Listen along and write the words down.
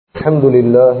الحمد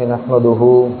لله نحمده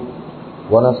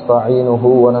ونستعينه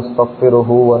ونستغفره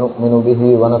ونؤمن به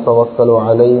ونتوكل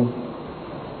عليه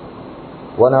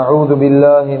ونعوذ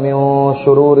بالله من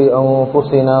شرور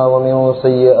أنفسنا ومن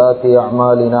سيئات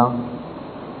أعمالنا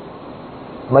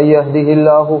من يهده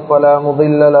الله فلا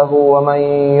مضل له ومن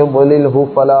يضلله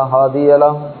فلا هادي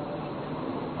له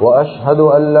وأشهد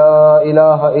أن لا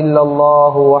إله إلا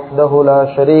الله وحده لا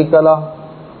شريك له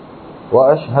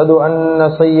وأشهد أن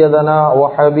سيدنا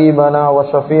وحبيبنا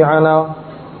وشفيعنا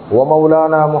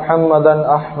ومولانا محمدا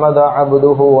أحمد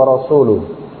عبده ورسوله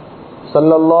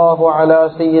صلى الله على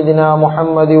سيدنا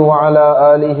محمد وعلى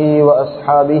آله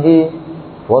وأصحابه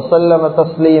وسلم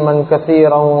تسليما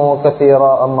كثيرا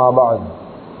كثيرا أما بعد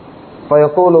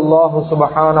فيقول الله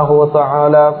سبحانه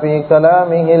وتعالى في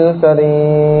كلامه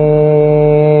الكريم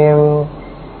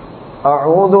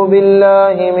أعوذ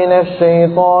بالله من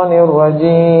الشيطان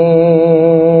الرجيم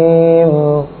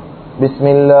بسم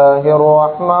الله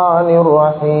الرحمن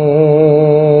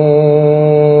الرحيم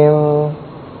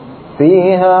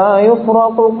فيها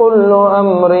يفرق كل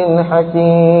أمر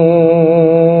حكيم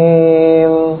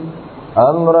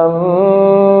أمرا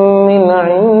من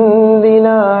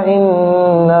عندنا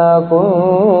إنا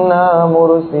كنا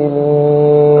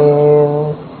مرسلين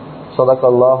صدق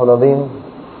الله العظيم.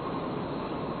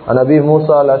 عن أبي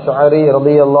موسى الأشعري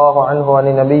رضي الله عنه عن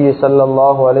النبي صلى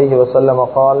الله عليه وسلم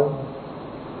قال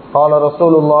قال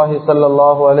رسول الله صلى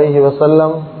الله عليه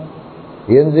وسلم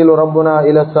ينزل ربنا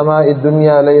إلى السماء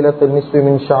الدنيا ليلة النصف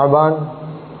من شعبان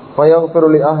فيغفر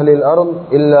لأهل الأرض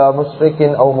إلا مشرك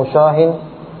أو مشاهن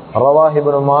رواه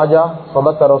ابن ماجه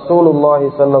صدق رسول الله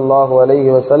صلى الله عليه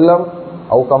وسلم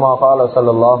أو كما قال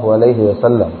صلى الله عليه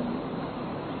وسلم.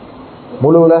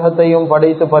 முழு உலகத்தையும்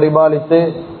படைத்து பரிபாலித்து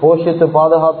போஷித்து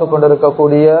பாதுகாத்து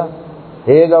கொண்டிருக்கக்கூடிய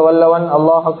ஏக வல்லவன்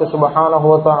அல்லாஹுக்கு சுப்ஹானஹு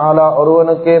வ தஆலா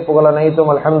ஒருவனுக்கே புகழ் அனைத்தும்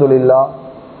அல்ஹம்துலில்லாஹ்.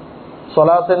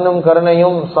 ஸலாத் என்னும்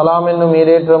கருணையும் சலாம் என்னும்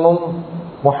ஈடேற்றமும்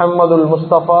முஹம்மதுல்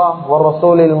முஸ்தபா வ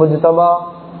ரசூலில் முஜ்தபா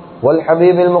வல்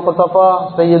ஹபீபில் முக்தஃபா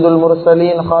சய்யிதுல்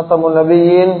முர்சலீன் காத்தமுன்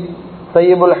நபியீன்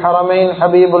தய்யிபுல் ஹரமைன்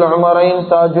ஹபீபுல் உமரைன்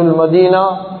தாஜுல் மதீனா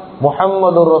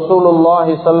முஹம்மதுர்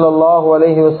ரசூலுல்லாஹி ஸல்லல்லாஹு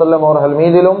அலைஹி வஸல்லம் அவர்கள்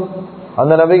மீதிலும்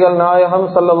அந்த நபிகள் நாயகம்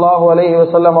ஸல்லல்லாஹு அலைஹி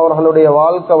வஸல்லம் அவர்களுடைய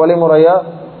வாழ்க்கை வழிமுறைய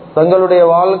தங்களுடைய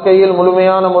வாழ்க்கையில்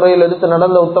முழுமையான முறையில் எடுத்து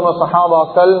நடந்த உத்தம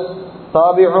சஹாபாக்கள்,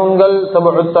 தாபிஊன்கள்,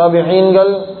 தபுஉத்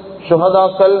தாபிஈன்கள்,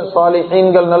 ஷுஹதாக்கள்,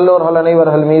 சாலிஹீன்கள், நல்லோர்கள்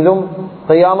அனைவர்கள் மீதும்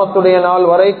கியாமத்துடைய நாள்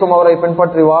வரைக்கும் அவரை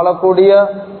பின்பற்றி வாழக்கூடிய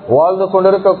வாழ்ந்து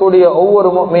கொண்டிருக்கக்கூடிய ஒவ்வொரு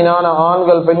முஃமினான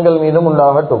ஆண்கள் பெண்கள் மீதும்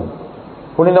உண்டாகட்டும்.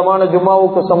 புனிதமான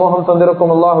ஜும்மாவுக்கு சமூகம்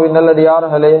தந்திருக்கும் அல்லாஹ்வின்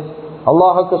நல்லடியார்களே,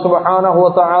 அல்லாஹுக்கு சுப்ஹானஹு வ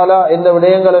தஆலா எந்த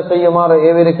விடயங்களை செய்யுமாறு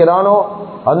ஏவிருக்கிறானோ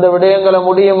அந்த விடயங்களை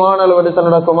முடியுமான அளவு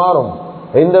நடக்குமாறும்,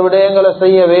 எந்த விடயங்களை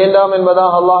செய்ய வேண்டாம்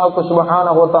என்பதாக அல்லாஹுக்கு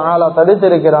சுப்ஹானஹு வ தஆலா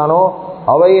தடுத்திருக்கிறானோ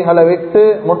அவைகளை விட்டு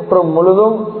முற்றும்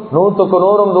முழுதும் 100க்கு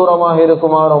 100 தூரமாக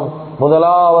இருக்குமாறும்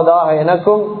முதலாவதாக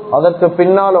எனக்கும் அதற்கு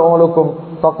பின்னால் உங்களுக்கும்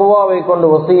தக்வாவை கொண்டு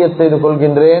வசியத் செய்து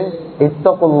கொள்கின்றேன்.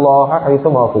 இத்தகுல்லாஹ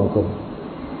ஹைதுமா குன்தும்.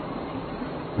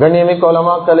 கண்ணியமிக்க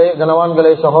உலமாக்களே,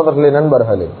 கனவான்களே, சகோதரர்களே,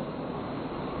 நண்பர்களே,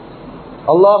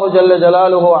 அல்லாஹு ஜல்ல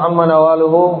ஜலாலுஹு அம்ம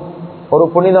நவாலுஹு ஒரு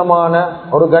புனிதமான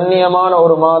ஒரு கண்ணியமான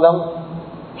ஒரு மாதம்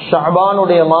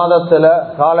ஷஅபானுடைய மாதத்துல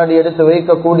காலடி எடுத்து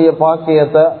வைக்கக்கூடிய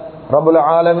பாக்கியத்தை ரப்புல்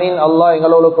ஆலமீன் அல்லாஹ்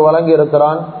எங்களுக்கு வழங்கி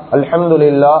இருக்கிறான்.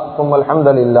 அல்ஹம்துலில்லாஹ் சும்ம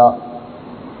அல்ஹம்துலில்லாஹ்.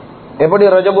 எப்படி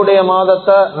ரஜபுடைய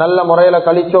மாதத்தை நல்ல முறையில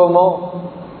கழிச்சோமோ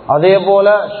அதே போல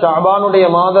ஷஅபானுடைய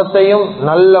மாதத்தையும்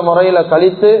நல்ல முறையில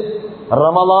கழித்து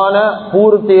ரமலான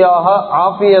பூர்த்தியாக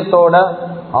ஆஃபியத்தோட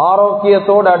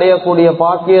ஆரோக்கியத்தோடு அடையக்கூடிய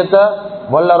பாக்கியத்தை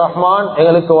வல்ல ரஹ்மான்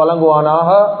எங்களுக்கு வழங்குவானாக.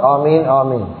 ஆமீன்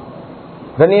ஆமீன்.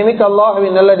 கண்ணியமிக்க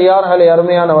அல்லாஹ்வின் நல்லடியார்களே,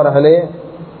 அருமையானவர்களே,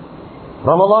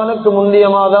 ரமலானுக்கு முந்தைய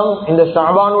மாதம் இந்த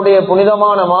ஷஅபானுடைய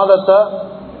புனிதமான மாதத்தை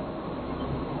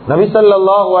நபி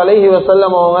ஸல்லல்லாஹு அலைஹி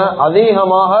வஸல்லம் அவங்க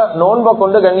அதிகமாக நோன்பை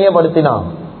கொண்டு கண்ணியப்படுத்தினாங்க.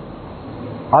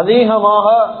 அதிகமாக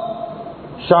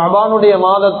ஷஅபானுடைய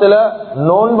மாதத்துல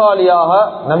நோன்பாளியாக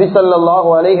நபி ஸல்லல்லாஹு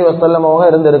அலைஹி வஸல்லம் அவங்க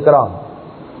இருந்திருக்கிறாங்க.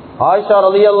 ஆயிஷா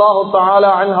ரலியல்லாஹு தஆலா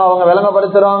அன்ஹா அவங்க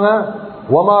விளங்கப்படுத்துறாங்க,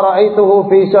 வமா ரஅய்துஹு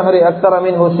ஃபீ ஷஹரி அக்தர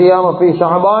மின்ஹு ஸியாம ஃபீ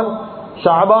ஷஅபான்.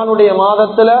 ஷஅபானுடைய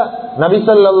மாதத்துல நபி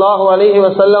ஸல்லல்லாஹு அலைஹி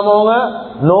வஸல்லம் அவங்க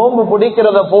நோன்பு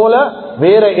பிடிக்கிறத போல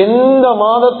வேற எந்த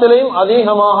மாதத்திலையும்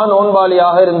அதிகமாக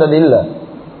நோன்பாளியாக இருந்ததில்லை.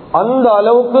 அந்த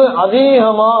அளவுக்கு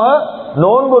அதிகமாக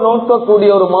நோன்பு நோக்கக்கூடிய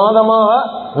ஒரு மாதமாக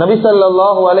நபி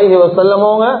ஸல்லல்லாஹு அலைஹி வஸல்லம்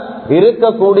அவங்க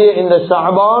இருக்கக்கூடிய இந்த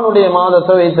ஷஅபானுடைய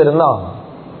மாதத்தை வைத்திருந்தாங்க.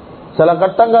 சில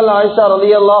கட்டங்கள் ஆயிஷா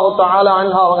ரலியல்லாஹு தஆலா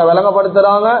அன்ஹா அவங்க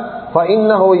விளங்கப்படுத்துறாங்க,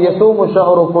 ஃபஇன்னஹு யஸூமு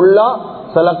ஷஹ்ரு குல்லா.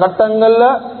 சில கட்டங்கள்ல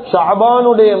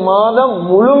ஷஅபானுடைய மாதம்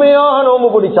முழுமையாக நோன்பு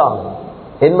பிடிச்சாங்க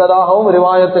என்பதாகவும்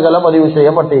ரிவாயத்துக்களை பதிவு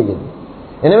செய்யப்பட்டிருக்கிறது.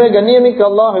 எனவே கண்ணியமிக்க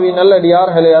அல்லாஹ்வின்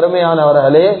நல்லடியார்களே,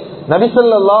 அருமையானவர்களே, நபி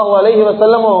ஸல்லல்லாஹு அலைஹி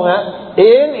வஸல்லம் அவங்க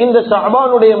ஏன் இந்த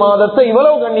ஷஅபானுடைய மாதத்தை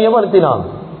இவ்வளவு கண்ணியப்படுத்தினாங்க?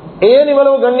 ஏன்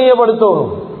இவ்வளவு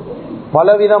கண்ணியப்படுத்தணும்?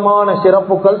 பலவிதமான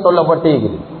சிறப்புகள்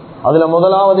சொல்லப்பட்டிருக்கிறது. அதுல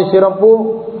முதலாவது சிறப்பு,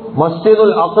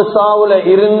 மஸ்ஜிதுல் அக்ஸாவுல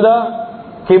இருந்த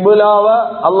கிப்லாவ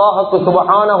அல்லாஹ்வுக்கு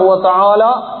சுப்ஹானஹு வ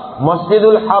தஆலா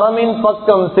மஸ்ஜிதுல் ஹரமின்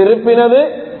பக்கம் திருப்பினது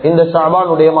இந்த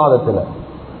ஷஅபானுடைய மாதத்துல.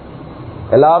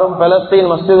 எல்லாரும் பலஸ்தீன்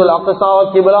மஸ்ஜிதுல் அக்ஸாவை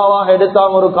கிப்லாவாக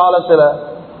எடுத்தாங்க ஒரு காலத்துல.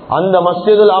 அந்த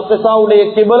மஸ்ஜிதுல் அக்ஸாவுடைய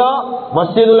கிப்லா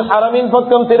மஸ்ஜிதுல் ஹரமின்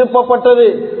பக்கம் திருப்பப்பட்டது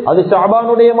அது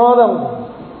ஷஅபானுடைய மாதம்.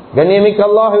 கண்ணியமிக்க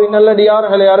அல்லாஹ்வின்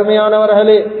நல்லடியார்களே,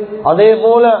 அருமையானவர்களே, அதே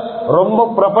போல ரொம்ப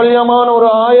பிரபல்யமான ஒரு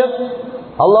ஆயத்,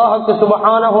 அல்லாஹ்வுக்கு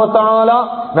சுப்ஹானஹு வ தஆலா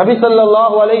நபி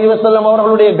ஸல்லல்லாஹு அலைஹி வஸல்லம்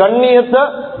அவர்களுடைய கண்ணியத்தை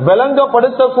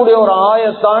விளங்கப்படுத்தக்கூடிய ஒரு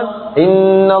ஆயத்தான்,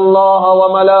 இன்னல்லாஹ வ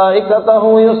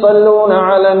மலாயிகத்தஹு யுஸல்லூன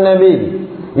அலன் நபி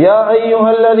யா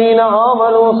அய்யுஹல்லதீன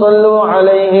ஆமனூ ஸல்லூ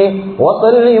அலைஹி வ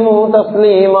ஸல்லிமூ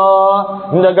தஸ்லீமா.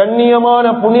 இந்த கண்ணியமான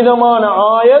புனிதமான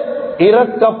ஆயத்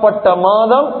இறக்கப்பட்ட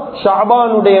மாதம்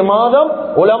ஷஅபானுடைய மாதம்.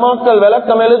 உலமாக்கள்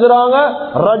விளக்கம் எழுதுறாங்க,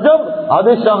 ரஜப்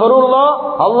அது ஷஹருல்லா,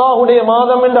 அல்லாஹ்வுடைய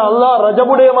மாதம் என்று அல்லாஹ்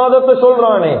ரஜபுடைய மாதத்தை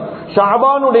சொல்றானே,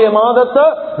 ஷஅபானுடைய மாதத்தை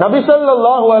நபி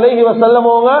ஸல்லல்லாஹு அலைஹி வஸல்லம்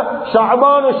அவங்க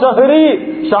ஷஅபானு ஷஹ்ரி,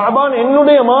 ஷஅபான்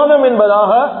என்னுடைய மாதம்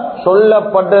என்பதாக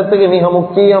சொல்லப்பட்டதுக்கு மிக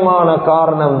முக்கியமான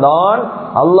காரணம் தான்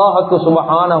அல்லாஹ்வுக்கு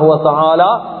சுப்ஹானஹு வ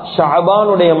தஆலா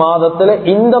ஷஅபானுடைய மாதத்துல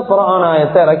இந்த குர்ஆன்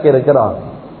ஆயத்தை இறக்கி இருக்கிறார்.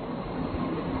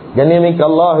 கண்ணியமிக்க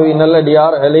அல்லாஹ்வின்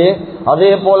நல்லடியார்களே,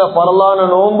 அதே போல பரலான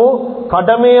நோன்பு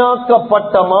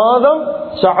கடமையாக்கப்பட்ட மாதம்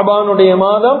ஷஅபானுடைய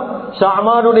மாதம்.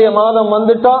 ஷஅபானுடைய மாதம்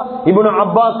வந்துட்டா இப்னு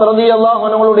அப்பாஸ் ரலியல்லாஹு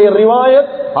அன்ஹுடைய ரிவாயத்,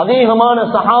 அதிகமான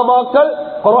சஹாபாக்கள்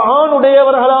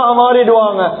குர்ஆனுடையவர்களாக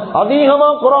மாறிடுவாங்க, அதிகமா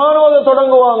குர்ஆனோத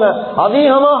தொடங்குவாங்க,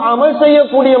 அதிகமா அமல்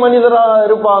செய்யக்கூடிய மனிதராக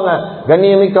இருப்பாங்க.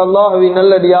 கண்ணியமிக்க அல்லாஹ்வின்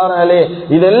நல்லடியார்களே,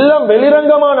 இதெல்லாம்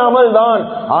வெளிரங்கமான அமல் தான்.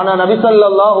 ஆனா நபி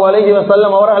ஸல்லல்லாஹு அலைஹி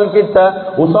வஸல்லம் அவர்கள் கிட்ட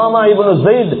உஸாமா இப்னு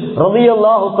ஸைத்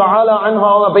ரலியல்லாஹு தஆலா அன்ஹு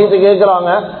அவங்க போய் கேக்குறாங்க,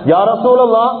 யா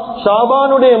ரசூலல்லாஹ்,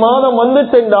 ஷஅபானுடைய மாதம்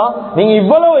வந்துட்டா நீங்க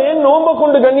இவ்வளவு ஏன் நோன்பை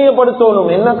கொண்டு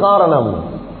கண்ணியப்படுத்தணும், என்ன காரணம்?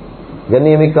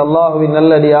 கண்ணியமிக்க அல்லாஹ்வின்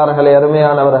நல்லடியார்களே,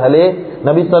 அருமையானவர்களே,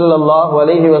 நபி ஸல்லல்லாஹு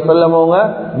அலைஹி வஸல்லம் அவங்க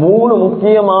 3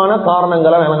 முக்கியமான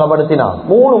காரணங்களை விளங்கப்படுத்தினார்.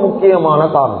 3 முக்கியமான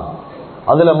காரணம்.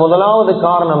 அதுல முதலாவது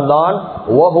காரணம் தான்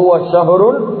வஹுவ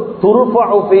ஷஹ்ருன்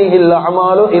துர்ஃபஉ ஃபீஹில்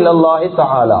அமாலு இலல்லாஹி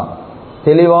தஆலா.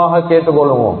 தெளிவாக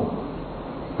கேட்டுக்கொள்ளுவோம்,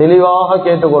 தெளிவாக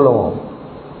கேட்டுக்கொள்ளுவோம்.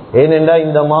 ஏனென்றால்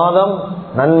இந்த மாதம்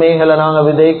நன்மைகளை நாங்கள்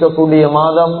விதைக்கக்கூடிய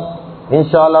மாதம்.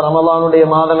 இன்ஷா அல்லாஹ் ரமலானுடைய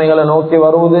மாதமைகளை நோக்கி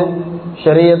வருவது.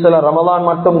 ஷரியத்துல ரமலான்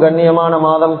மட்டும் கண்ணியமான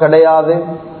மாதம் கிடையாது.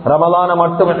 ரமலான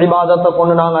மட்டும் இபாதத்தை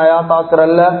கொண்டு நாங்க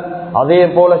ஆயாத்தாக்குறல்ல. அதே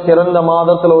போல சிறந்த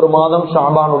மாதத்துல ஒரு மாதம்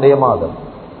ஷஅபானுடைய மாதம்.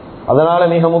 அதனால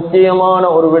மிக முக்கியமான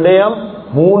ஒரு விடயம்,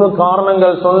 3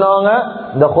 காரணங்கள் சொன்னாங்க.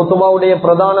 இந்த குத்பாவுடைய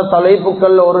பிரதான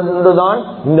தலைப்புகள்ல ஒன்றுதான்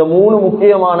இந்த 3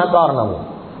 முக்கியமான காரணம்.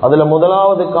 அதுல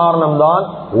முதலாவது காரணம் தான்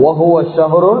வஹுவ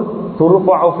ஷஹ்ருன்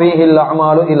துர்ஃபஉ ஃபீஹில்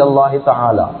அமாலு இலல்லாஹி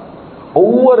தஆலா.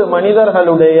 ஒவ்வொரு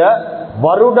மனிதர்களுடைய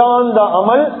வருடாந்த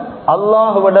அமல்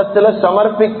அல்லாஹ்விடத்துல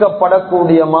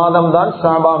சமர்ப்பிக்கப்படக்கூடிய மாதம் தான்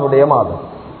ஷஅபானுடைய மாதம்.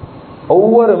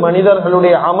 ஒவ்வொரு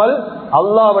மனிதர்களுடைய அமல்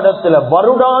அல்லாஹ்விடத்துல,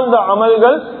 வருடாந்த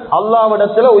அமல்கள்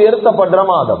அல்லாஹ்விடத்துல உயர்த்தப்படுற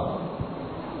மாதம்.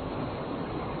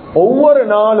 ஒவ்வொரு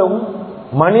நாளும்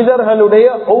மனிதர்களுடைய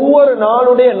ஒவ்வொரு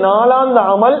நாளுடைய நாளாந்த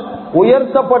அமல்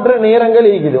உயர்த்தப்படுற நேரங்கள்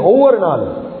இருக்குது. ஒவ்வொரு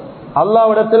நாளும்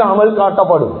அல்லாஹ்விடத்துல அமல்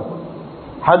காட்டப்படும்.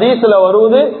 ஹதீஸ்ல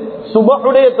வருவது,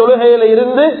 சுபஹுடைய தொழுகையில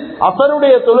இருந்து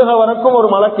அசருடைய தொழுகை வரைக்கும் ஒரு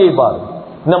மலக்கு இருப்பார்.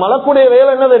 இந்த மலக்குடைய வேலை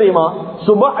என்ன தெரியுமா?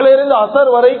 சுபஹ்ல இருந்து அசர்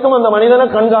வரைக்கும் அந்த மனிதனை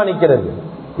கண்காணிக்கிறது.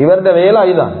 இவருடைய வேலை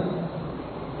இதுதான்.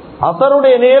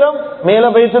 அசருடைய நேரம் மேல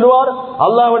பேசிடுவார்,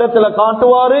 அல்லாஹ்விடத்துல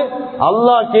காட்டுவாரு.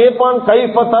 அல்லாஹ் கேட்பான்,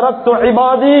 கைஃப தரக்து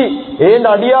இபாதி, ஏன்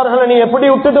அடியார்களை நீ எப்படி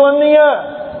விட்டுட்டு வந்தீங்க?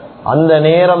 அந்த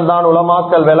நேரம் தான்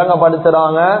உலமாக்கள்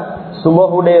விளங்கப்படுத்துறாங்க,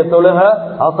 சுபஹுடைய தொழுகை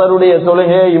அசருடைய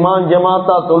தொழுகை இமாம்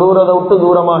ஜமாத்தா தொழுறதை விட்டு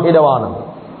தூரமாகிடவான.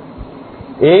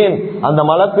 ஏன் அந்த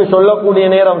மலக்கு சொல்லக்கூடிய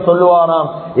நேரம் சொல்லுவாராம்,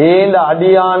 ஏன்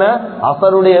அடியான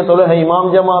அசருடைய தொழுகை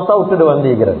இமாம் ஜமாத்தா விட்டுட்டு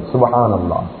வந்திருக்கிறது.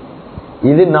 சுப்ஹானல்லாஹ்.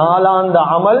 இது நாளாந்த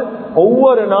அமல்.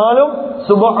 ஒவ்வொரு நாளும்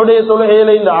சுபஹுடைய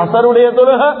தொழுகையில இந்த அசருடைய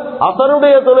தொழுகை,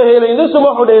 அசருடைய தொழுகையில இந்த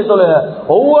சுபஹுடைய தொழுகை.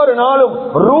 ஒவ்வொரு நாளும்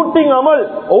ரூட்டிங் அமல்,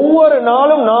 ஒவ்வொரு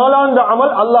நாளும் நாளாந்த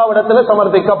அமல் அல்லாஹ்விடத்துல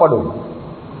சமர்ப்பிக்கப்படும்.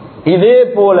 இதே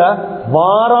போல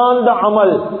வாராந்த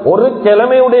அமல், ஒரு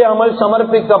கிழமையுடைய அமல்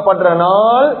சமர்ப்பிக்கப்படுற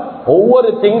நாள் ஒவ்வொரு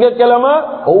திங்கக்கிழமை,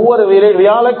 ஒவ்வொரு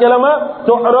வியாழக்கிழமை,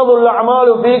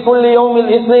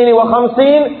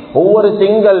 ஒவ்வொரு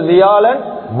திங்கள் வியாழன்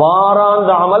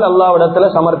வாராந்த அமல் அல்லாஹ்விடத்துல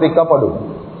சமர்ப்பிக்கப்படும்.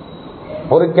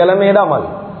 ஒரு கிழமையிட அமல்.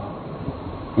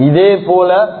 இதே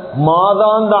போல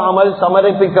மாதாந்த அமல்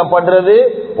சமர்ப்பிக்கப்படுறது.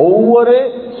 ஒவ்வொரு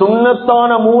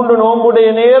சுன்னத்தான 3 நோன்புடைய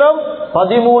நேரம்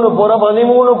 13 புற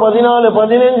 13 14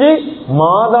 15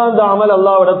 மாதாந்த அமல்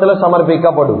அல்லாஹ்விடத்துல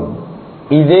சமர்ப்பிக்கப்படும்.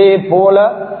 இதே போல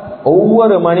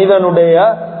ஒவ்வொரு மனிதனுடைய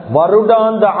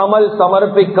வருடாந்த அமல்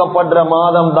சமர்ப்பிக்கப்படுற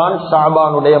மாதம் தான்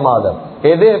ஷாபானுடைய மாதம்.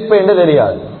 எது எப்ப என்று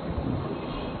தெரியாது.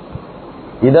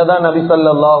 இததான் நபி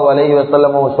ஸல்லல்லாஹு அலைஹி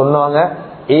வஸல்லம் சொன்னாங்க,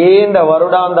 ஏண்ட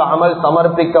வருடாந்த அமல்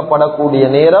சமர்ப்பிக்கப்படக்கூடிய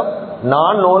நேரம்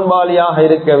நான் நோன்பாளியாக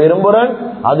இருக்க விரும்புறேன்,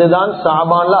 அதுதான்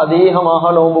ஷாபான்ல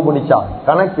அதிகமாக நோன்பு பிடிச்சா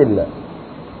கணக்கில்லை.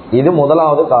 இது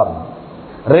முதலாவது காரணம்.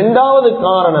 இரண்டாவது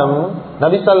காரணம்,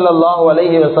 நபி ஸல்லல்லாஹு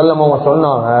அலைஹி வஸல்லம்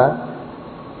சொன்னாங்க,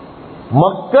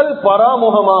 மக்கள்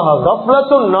பராமுகமாக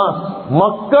கஃப்லத்துன் நாஸ்,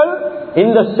 மக்கள்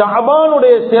இந்த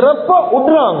ஷாபானுடைய சிறப்பை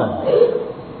உட்றாங்க.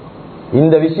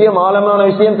 இந்த விஷயம் ஆழமான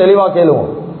விஷயம், தெளிவா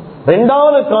கேளுவோம்.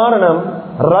 இரண்டாவது காரணம்,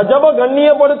 ரஜப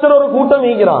கண்ணியப்படுத்துற ஒரு கூட்டம்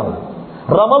ஈக்கிறாங்க,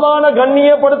 ரமலான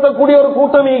கண்ணியப்படுத்தக்கூடிய ஒரு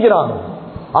கூட்டம் ஈக்கிறாங்க.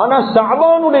 ஆனா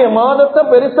ஷாபானுடைய மாதத்தை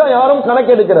பெருசா யாரும்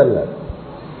கணக்கெடுக்கிறல்ல.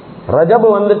 ரஜபு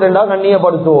வந்துட்டா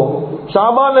கண்ணியப்படுத்துவோம்,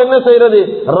 ஷாபான் என்ன செய்யறது,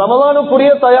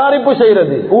 ரமலானுக்குரிய தயாரிப்பு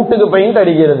செய்யறது, வீட்டுக்கு பெயிண்ட்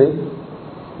அடிக்கிறது,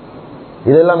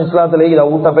 இதெல்லாம் இஸ்லாத்துல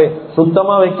வீட்டை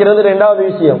சுத்தமா வைக்கிறது. ரெண்டாவது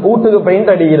விஷயம், வீட்டுக்கு பெயிண்ட்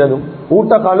அடிக்கிறதும்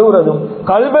வீட்டை கழுவுறதும்.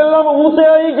 கல்வெல்லாம்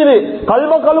ஊசையாயிக்குது,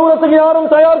 கல்வ கழுவுறதுக்கு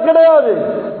யாரும் தயார் கிடையாது.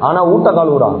 ஆனா வீட்டை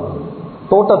கழுவுறாங்க,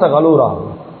 தோட்டத்தை கழுவுறாங்க,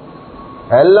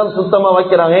 எல்லாம் சுத்தமா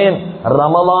வைக்கிறாங்க. ஏன்?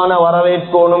 ரமலான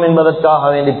வரவேற்கணும் என்பதற்காக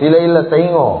வேண்டி. பிழையில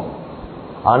செய்யும்.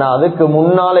 ஆனா அதுக்கு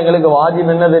முன்னால் எங்களுக்கு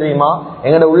வாஜிப் என்ன தெரியுமா,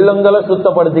 எங்களோட உள்ளங்களை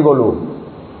சுத்தப்படுத்திக் கொள்வோம்.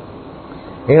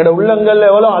 எங்களோட உள்ளங்கள்ல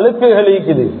எவ்வளவு அழுக்குகள்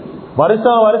இருக்குது,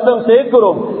 வருஷம் வருஷம்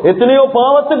சேர்க்கிறோம். எத்தனையோ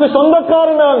பாவத்துக்கு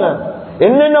சொந்தக்காரனாங்க,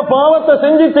 என்னென்ன பாவத்தை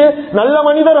செஞ்சுட்டு நல்ல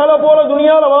மனிதர்களை போல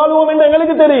துனியால வாழ்வோம் என்று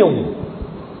எங்களுக்கு தெரியும்.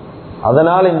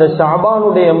 அதனால இந்த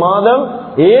ஷாபானுடைய மாதம்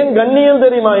ஏன் கண்ணியம்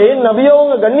தெரியுமா, ஏன்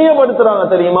நபியவங்க கண்ணியப்படுத்துறாங்க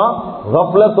தெரியுமா?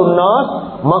 கஃப்லத்துன் நாஸ்,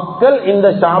 மக்கள் இந்த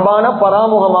ஷாபான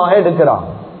பராமுகமாக எடுக்கிறாங்க.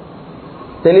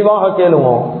 தெளிவாக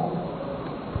கேளுங்க.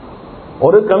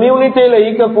 ஒரு கம்யூனிட்டியில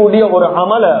ஈக்கக்கூடிய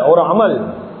ஒரு அமல்,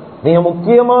 நீங்க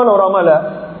முக்கியமான ஒரு அமல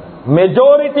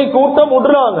மெஜாரிட்டி கூட்டம்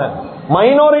விடுறாங்க,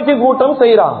 மைனாரிட்டி கூட்டம்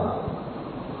செய்யறாங்க.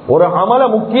 ஒரு அமல,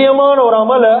 முக்கியமான ஒரு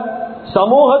அமல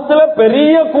சமூகத்துல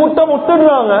பெரிய கூட்டம்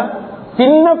விட்டுடுறாங்க,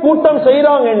 சின்ன கூட்டம்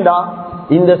செய்யறாங்கடா.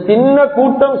 இந்த சின்ன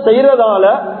கூட்டம் செய்யறதால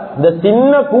இந்த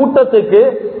சின்ன கூட்டத்துக்கு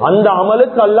அந்த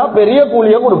அமலுக்கு எல்லாம் பெரிய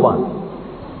கூலிய கொடுப்பாங்க.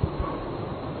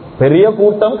 பெரிய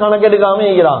கூட்டம் கணக்கெடுக்காம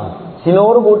இருக்கிறாங்க, சின்ன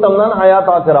ஒரு கூட்டம் தான்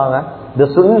ஹயாத்தாக்குறாங்க. இந்த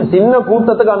சின்ன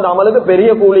கூட்டத்துக்கு அந்த அமலுக்கு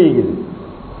பெரிய கூலி இருக்குது.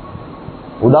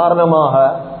 உதாரணமாக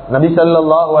நபி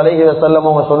ஸல்லல்லாஹு அலைஹி வஸல்லம்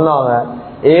சொன்னாங்க,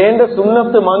 ஏண்ட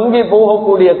சுன்னத்து மங்கி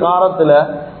போகக்கூடிய காலத்துல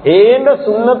ஏண்ட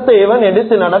சுன்னத்தை இவன்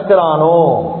எடுத்து நடக்கிறானோ,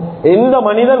 எந்த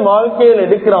மனிதன் வாழ்க்கையில்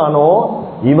எடுக்கிறானோ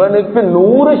இவனுக்கு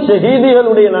 100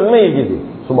 ஷஹீதிகளுடைய நன்மை இருக்குது.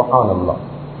 சுப்ஹானல்லாஹ்,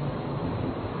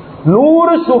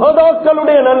 100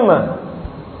 சுஹதாக்களுடைய நன்மை.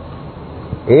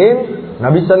 ஏன்?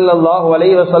 நபி ஸல்லல்லாஹு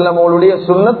அலைஹி வஸல்லம் அவருடைய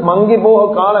சுன்னத் மங்கி போக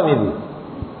காலம் இது.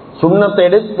 சுன்னத்தை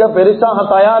எடுக்க பெருசாக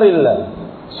தயார் இல்லை.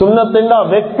 சுன்னத்தின்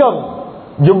வெக்கம்,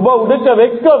 ஜுப்பா உடுக்க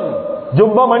வெக்கம்,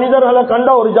 ஜுப்பா மனிதர்களை கண்ட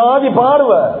ஒரு ஜாதி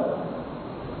பார்வை.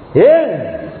 ஏன்?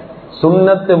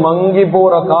 சுன்னத்து மங்கி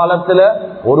போற காலத்துல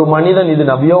ஒரு மனிதன் இது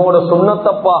நபியோட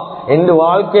சுன்னத்தப்பா என்று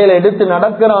வாழ்க்கையில எடுத்து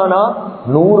நடக்கிறானா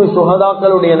 100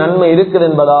 சுஹதாக்களுடைய நன்மை இருக்குது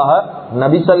என்பதாக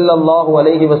நபி ஸல்லல்லாஹு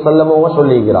அலைஹி வஸல்லம்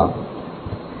சொல்லிக்கிறார்.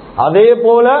 அதே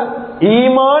போல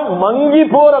ஈமான் மங்கி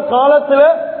போற காலத்துல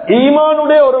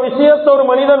ஈமானுடைய ஒரு விஷயத்தை ஒரு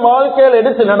மனிதன் வாழ்க்கையில்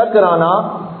எடுத்து நடக்கிறானா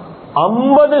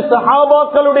 50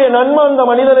 சஹாபாக்களுடைய நன்மை அந்த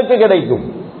மனிதனுக்கு கிடைக்கும்.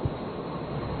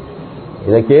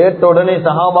 இதை கேட்ட உடனே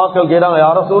சஹாபாக்கள் கேட்டாங்க,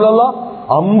 யார ரசூலல்லாஹ்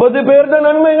 50 பேர்ட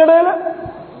நன்மை கிடையாது?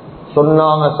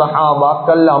 சொன்னாங்க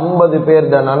சஹாபாக்கள் 50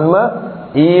 பேர்ட நன்மை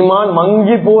ஈமான்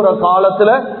மங்கி போற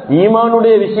காலத்துல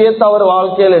ஈமானுடைய விஷயத்தை அவர்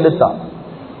வாழ்க்கையில் எடுத்தார்.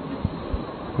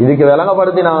 இதுக்கு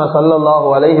விளங்கப்படுத்தினாங்க ஸல்லல்லாஹு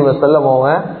அலைஹி வஸல்லம்,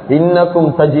 இன்னக்கும்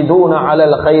தஜிதூன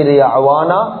அலல் கைரி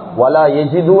அவானா வலா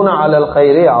யஜிதூன அலல்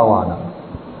கைரி அவானா.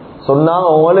 சொன்னாங்க,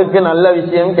 உங்களுக்கு நல்ல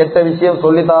விஷயம் கெட்ட விஷயம்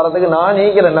சொல்லி தாரதுக்கு நான்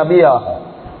நீக்கிறேன் நபியாக.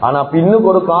 ஆனா பின்னுக்கு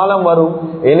ஒரு காலம் வரும்,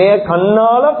 என்னைய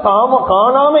கண்ணால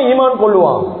காணாம ஈமான்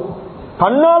கொள்ளுவாங்க,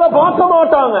 கண்ணால பார்க்க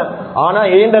மாட்டாங்க, ஆனா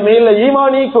ஏண்ட மேல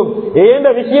ஈமான் நீக்கும், ஏண்ட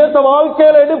விஷயத்தை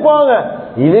வாழ்க்கையில எடுப்பாங்க.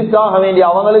 இதுக்காக வேண்டி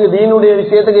அவங்களுக்கு தீனுடைய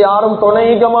விஷயத்துக்கு யாரும்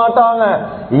துணைக்க மாட்டாங்க.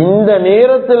 இந்த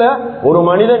நேரத்துல ஒரு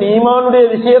மனிதன் ஈமானுடைய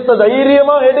விஷயத்தை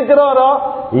தைரியமா எடுக்கிறாரா,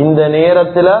 இந்த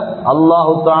நேரத்துல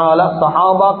அல்லாஹு தஆலா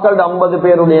சஹாபாக்கள் 50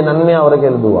 பேருடைய நன்மை அவருக்கு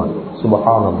எழுதுவான்.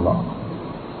 சுப்ஹானல்லாஹ்.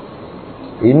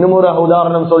 இன்னும் ஒரு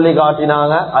உதாரணம் சொல்லி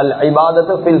காட்டினாங்க, அல்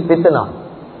இபாதத்து ஃபில் ஃபித்னா,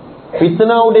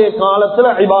 ஃபித்னாவுடைய காலத்துல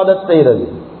இபாதத் செய்யறது.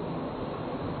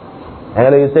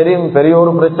 எங்களுக்கு தெரியும், பெரிய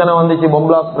ஒரு பிரச்சனை வந்துச்சு,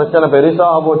 பொம்பிளாஸ் பிரச்சனை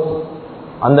பெருசாக போச்சு.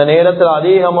 அந்த நேரத்தில்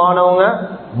அதிகமானவங்க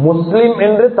முஸ்லிம்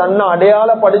என்று தன்னை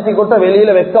அடையாளப்படுத்தி கொட்ட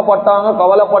வெளியில வெட்கப்பட்டாங்க,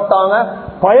 கவலைப்பட்டாங்க,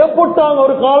 பயப்பட்டாங்க.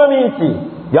 ஒரு காலம் நீச்சு,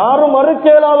 யாரும்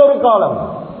மறுக்கேலாத ஒரு காலம்.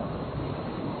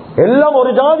 எல்லாம்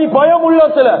ஒரு ஜாதி பயம் உள்ள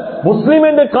சில முஸ்லிம்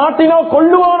என்று காட்டினா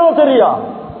கொள்ளுவானோ தெரியா.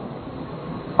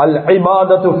 அல்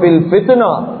இபாதத்து ஃபில்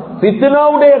ஃபித்னா,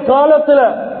 ஃபித்னாவுடைய காலத்துல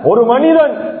ஒரு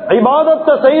மனிதன்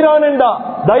இபாதத்தை செய்யறான் என்றா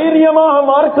தைரியமாக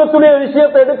மார்க்கத்துடைய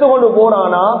விஷயத்தை எடுத்துக்கொண்டு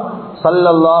போறானா,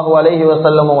 ஸல்லல்லாஹு அலைஹி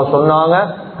வஸல்லம் சொன்னாங்க,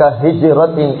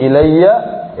 கஹிஜ்ரத்தின் இலைய,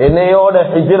 என்னையோட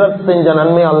ஹிஜ்ரத் செஞ்ச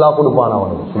நன்மை அல்லாஹ் கொடுப்பான்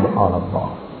அவனுக்கு.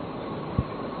 சுப்ஹானல்லாஹ்.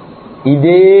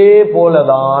 இதே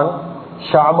போலதான்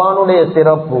ஷாபானுடைய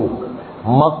சிறப்பு.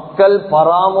 மக்கள்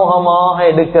பராமுகமாக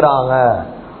எடுக்கிறாங்க.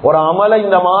 ஒரு அமலை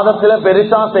இந்த மாதத்துல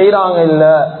பெருசா செய்யறாங்க இல்ல,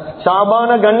 ஷாபான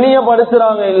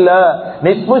கண்ணியப்படுத்துறாங்க இல்ல,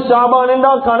 நிஸ்பு ஷாபான்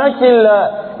என்றால் கணக்கு இல்ல.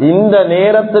 இந்த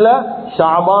நேரத்துல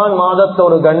ஷாபான் மாதத்தை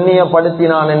ஒரு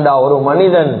கண்ணியப்படுத்தினான் என்றா ஒரு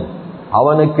மனிதன்,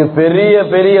 அவனுக்கு பெரிய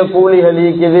பெரிய கூலிகள்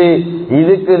இருக்குது.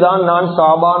 இதுக்குதான் நான்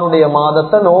ஷாபானுடைய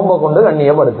மாதத்தை நோம்ப கொண்டு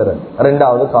கண்ணியப்படுத்துறேன்.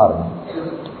 இரண்டாவது காரணம்,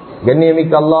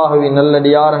 கண்ணியமிக்க அல்லாஹுவின்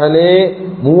நல்லடியார்களே,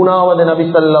 மூணாவது நபி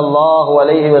ஸல்லல்லாஹு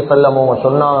அலைஹி வஸல்லம்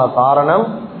சொன்னாங்க காரணம்,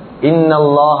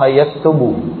 இன்னல்லாஹ யக்துபு,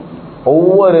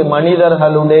 ஒவ்வொரு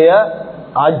மனிதர்களுடைய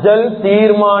அஜல்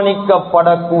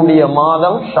தீர்மானிக்கப்படக்கூடிய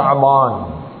மாதம் ஷாபான்.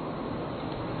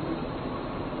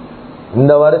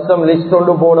 இந்த வருஷம் லிஸ்ட்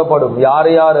ஒன்று போடப்படும்,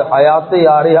 யாரு யாரு ஹயாத்து,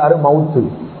 யாரு யாரு மவுத்து.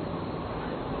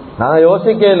 நான்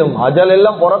யோசிக்கலும், அஜல்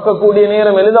எல்லாம் பிறக்கக்கூடிய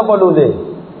நேரம் எழுதப்படுவது.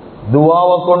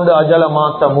 துவாவை கொண்டு அஜல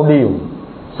மாத்த முடியும்,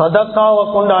 சதக்காவை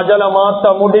கொண்டு அஜல மாத்த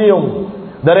முடியும்.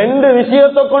 இந்த ரெண்டு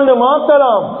விஷயத்தை கொண்டு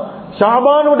மாத்தலாம்.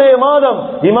 ஷாபானுடைய மாதம்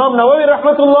இமாம் நவவி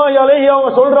ரஹ்மத்துல்லாஹி அலைஹி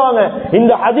அவங்க சொல்றாங்க,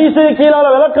 இந்த ஹதீஸுக்கு கீழால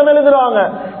விளக்கம் எழுதுறாங்க.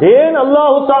 ஏன்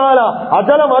அல்லாஹு தஆலா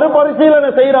அஜல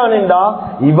மறுபரிசீலனை செய்யறான் என்றா,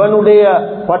 இவனுடைய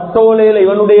பட்டோலையில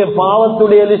இவனுடைய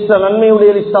பாவத்துடைய லிஸ்ட்,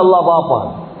 நன்மையுடைய லிஸ்ட் அல்லாஹ் பார்ப்பான்.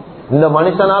 இந்த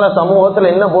மனுஷனால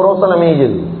சமூகத்துல என்ன புரோசனம்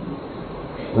இருக்குது?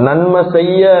 நன்மை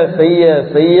செய்ய செய்ய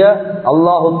செய்ய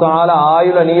அல்லாஹு தஆலா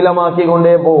ஆயுள நீளமாக்கி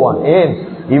கொண்டே போவான். ஏன்?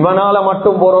 இவனால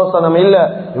மட்டும் புரோசனம் இல்ல,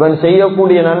 இவன்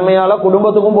செய்யக்கூடிய நன்மையால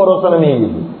குடும்பத்துக்கும் புரோசனம் இல்லை.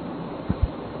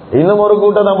 இன்னும் ஒரு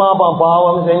கூட்டத்தை பார்ப்பான்,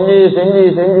 பாவம் செஞ்சு செஞ்சு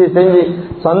செஞ்சு செஞ்சு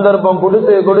சந்தர்ப்பம்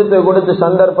கொடுத்து கொடுத்து கொடுத்து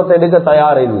சந்தர்ப்பத்தை எடுக்க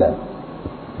தயார் இல்லை.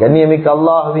 கண்ணியமிக்க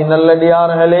அல்லாஹ்வின்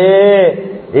நல்லடியார்களே,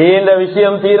 இந்த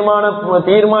விஷயம்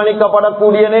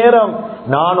தீர்மானிக்கப்படக்கூடிய நேரம்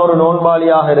நான் ஒரு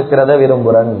நோன்பாளியாக இருக்கிறத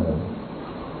விரும்புறேன்.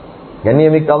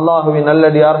 கண்ணியமிக்க அல்லாஹுவின்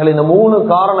நல்லடியார்கள், இந்த மூணு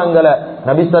காரணங்களை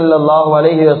நபி ஸல்லல்லாஹு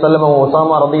அலைஹி வஸல்லம்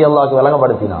உஸாமா ரலியல்லாஹு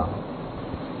விளங்கப்படுத்தினார்.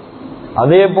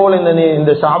 அதே போல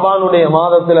இந்த ஷாபானுடைய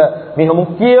மாதத்துல மிக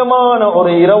முக்கியமான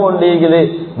ஒரு இரவு ஒன்று இருக்குது,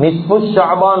 நிஸ்பு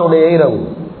ஷாபானுடைய இரவு,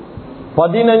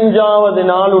 15வது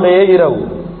நாளுடைய இரவு.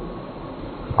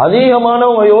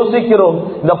 அதிகமானவங்க யோசிக்கிறோம்,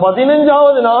 இந்த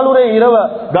 15வது நாளுடைய இரவை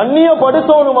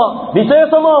கண்ணியப்படுத்தணுமா,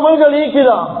 விசேஷமா அமல்கள்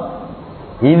ஈக்குதா?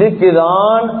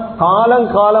 இதுக்குதான்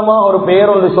காலங்காலமா ஒரு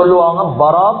பேர் ஒன்று சொல்லுவாங்க,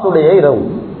 பராத்துடைய இரவு.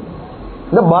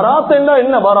 இந்த பராத்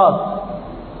என்ன பராத்?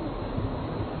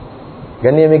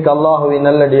 கண்ணியமிக்க அல்லாஹுவின்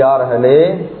நல்லடியார்களே,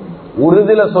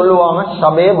 உருதுல சொல்லுவாங்க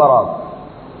ஷபே பராத்,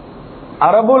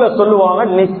 அரபுல சொல்லுவாங்க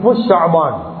நிஸ்பு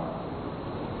ஷாபான்.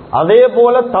 அதே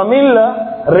போல தமிழ்ல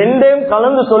ரெண்டையும்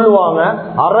கலந்து சொல்லுவாங்க,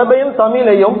 அரபையும்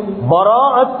தமிழையும்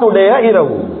பராஅத்துடைய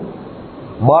இரவு.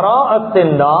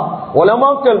 பராஅத்தெண்டா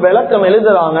உலமாக்கள் விளக்கம்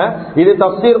எழுதுறாங்க, இது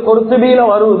தஃசீர் குர்துபில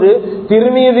வருது,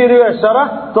 திர்மிதியுடைய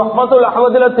ஷரஹ் துஹ்ஃபத்துல்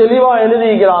அஹ்வதில தெளிவா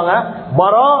எழுதிக்கிறாங்க.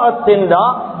 பராஅத்தெண்டா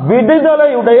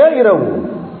விடுதலையுடைய இரவு.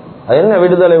 என்ன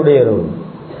விடுதலையுடைய இரவு?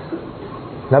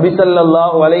 நபி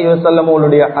ஸல்லல்லாஹு அலைஹி வஸல்லம்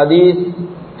அவருடைய ஹதீஸ்,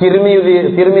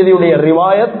 திர்மிதியுடைய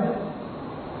ரிவாயத்,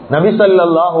 நபி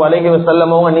ஸல்லல்லாஹு அலைஹி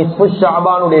வஸல்லம் அவங்க நிஸ்பு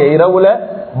ஷாபானுடைய இரவுல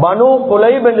பனு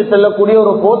குலைப் என்று சொல்லக்கூடிய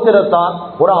ஒரு கோத்திரத்தான்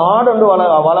ஒரு ஆடு ஒன்று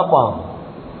வளர்ப்பாங்க.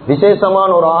 விசேஷமான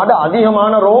ஒரு ஆடு,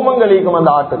 அதிகமான ரோமங்கள் இருக்கும்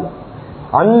அந்த ஆட்டுல.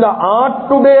 அந்த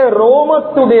ஆட்டுடைய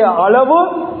ரோமத்துடைய அளவு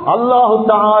அல்லாஹு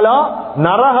தஆலா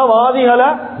நரகவாதிகளை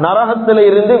நரகத்தில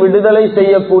இருந்து விடுதலை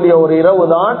செய்யக்கூடிய ஒரு இரவு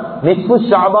தான் நிஸ்பு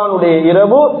ஷாபானுடைய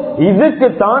இரவு.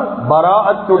 இதுக்குத்தான்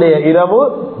பராஅத்துடைய இரவு,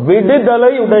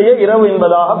 விடுதலை உடைய இரவு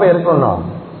என்பதாக பெயர் சொன்னார்.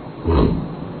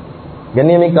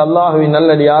 கண்ணியமிக்க அல்லாஹுவின்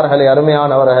நல்லடியார்களே,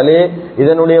 அருமையானவர்களே,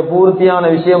 இதனுடைய பூர்த்தியான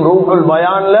விஷயம் ரூஹுல்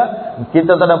பயான்ல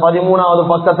கிட்டத்தட்ட 13வது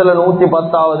பக்கத்துல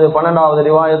 110வது 12வது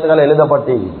ரிவாயத்துகள்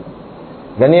எழுதப்பட்டு.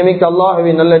 கண்ணியமிக்க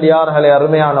அல்லாஹுவின் நல்லடியார்களே,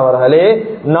 அருமையானவர்களே,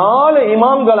 4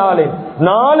 இமாம்களாலே,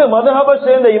 4 மதுஹபை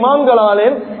சேர்ந்த இமாம்களாலே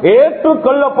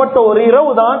ஏற்றுக்கொள்ளப்பட்ட ஒரு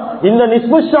இரவு தான் இந்த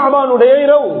நிஸ்பு ஷாபானுடைய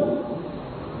இரவு.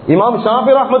 இமாம்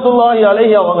ஷாஃபி ரஹ்மத்துல்லாஹி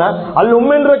அலைஹி அவங்க அல்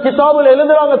உம் என்ற கிதாபில்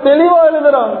எழுதுறாங்க, தெளிவா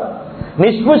எழுதுறாங்க,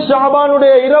 நிஸ்பு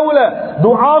ஷாபானுடைய இரவுல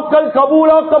துஆக்கள்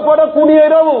கபூலாக்கப்படக்கூடிய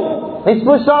இரவு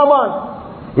நிஸ்பு ஷாபான்.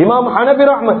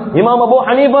 இமாம் அபூ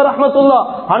ஹனீஃபா ரஹ்மத்துல்லாஹ்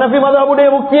ஹனஃபி மذஹபுடைய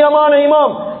முக்கியமான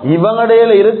இமாம்,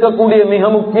 இவங்கடையில இருக்கக்கூடிய மிக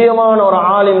முக்கியமான ஒரு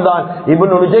ஆலிம் தான்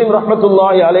இப்னு நுஜைம்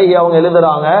ரஹ்மத்துல்லாஹி அலைஹி. அவங்க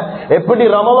எழுதுறாங்க, எப்படி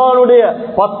ரமலானுடைய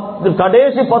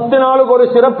கடைசி 10 நாளுக்கு ஒரு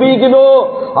சிறப்பீக்குதோ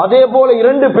அதே போல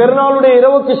 2 பெருநாளுடைய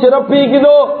இரவுக்கு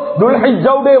சிறப்பீக்குதோ,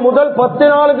 துல்ஹிஜ்ஜாவுடைய முதல்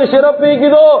 10 நாளுக்கு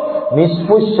சிறப்பீக்குதோ,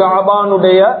 நிஸ்பு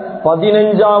ஷாபானுடைய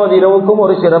 15வது இரவுக்கும்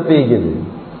ஒரு சிறப்பீக்குது.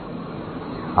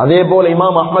 அதே போல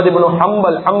இமாம் அஹ்மத் இப்னு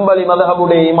ஹம்பலி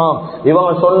மذஹபுடைய இமாம்,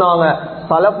 இவங்க சொன்னாங்க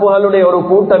சலப்புகளுடைய ஒரு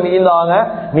கூட்டம் இருந்தாங்க,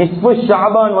 நிஸ்பு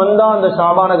ஷாபான் வந்தா அந்த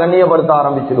ஷாபானை கண்ணியப்படுத்த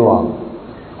ஆரம்பிச்சிடுவாங்க,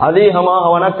 அதிகமாக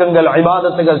வணக்கங்கள்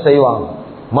இபாதத்துகள் செய்வாங்க.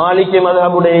 மாலிகி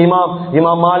மذஹபுடைய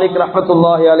இமாம் மாலிக்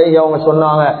ரஹ்மத்துல்லாஹி அலைஹி அவங்க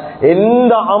சொன்னாங்க,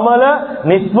 எந்த அமல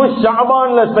நிஸ்பு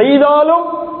ஷாபான்ல செய்தாலும்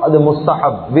அது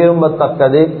முஸ்தஹப்,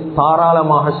 விரும்பத்தக்கது,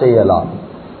 தாராளமாக செய்யலாம்.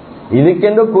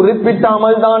 இதுக்கென்று குறிப்பிட்ட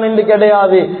அமல் தான் என்று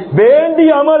கிடையாது.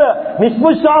 வேண்டிய அமல நிஸ்பு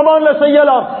ஷாபான்ல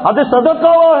செய்யலாம், அது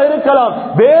சதக்காவாக இருக்கலாம்,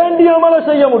 வேண்டிய அமல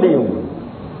செய்ய முடியும்.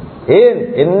 ஏன்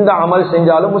எந்த அமல்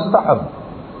செஞ்சாலும் முஸ்தஹப்.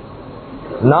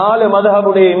 4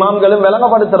 மذஹபுடைய இமாம்களும்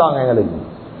விளங்கப்படுத்துறாங்க எங்களுக்கு.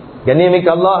 கண்ணியமிக்க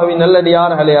அல்லாஹ்வின்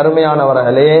நல்லடியார்களே,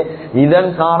 அருமையானவர்களே,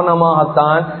 இதன்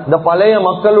காரணமாகத்தான் இந்த பழைய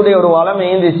மக்களுடைய ஒரு வளம்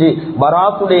ஏந்திச்சு,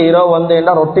 பராத்துடைய இரவு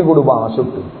வந்தேன்னா ரொட்டி கொடுப்பாங்க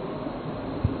சுட்டு.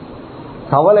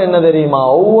 கவலை என்ன தெரியுமா,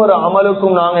 ஒவ்வொரு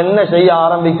அமலுக்கும் நாங்க என்ன செய்ய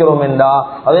ஆரம்பிக்கிறோம் என்றா,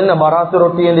 அது என்ன பராத்து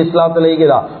ரொட்டி என்று இஸ்லாத்துல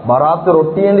ஈகுதா? பராத்து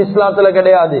ரொட்டி என்று இஸ்லாத்துல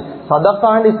கிடையாது, சதக்கா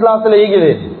என்று இஸ்லாத்துல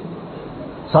ஈகுது.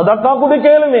 சதக்கா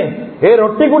குடிக்கலுமே,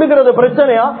 ரொட்டி குடிக்கிறது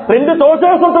பிரச்சனையா? 2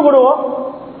 தோசையை சுட்டு கொடுவோம்,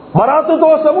 பராத்து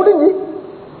தோசை முடிஞ்சு.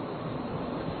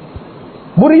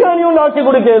 புரியாணி ஒன்று ஆக்கி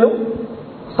குடிக்கலும்,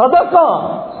 சதக்கா,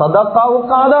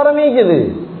 சதக்காவுக்கு ஆதாரம் ஈகுது.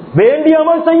 வேண்டிய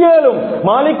அமல் செய்யலும்,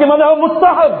 மாலிகி மذஹப்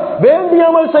முஸ்தஹப், வேண்டிய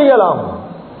அமல் செய்யலாம்.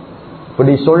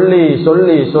 இப்படி சொல்லி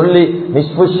சொல்லி சொல்லி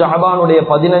நிஸ்பு ஷஅபானுடைய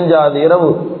 15வது இரவு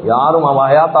யாரும்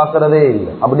ஹயாத்தாக்குறதே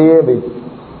இல்லை, அப்படியே போயிட்டு.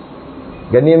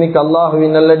 கண்ணியமிக்க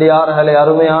அல்லாஹ்வின் நல்லடியார்களே,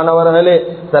 அருமையானவர்களே,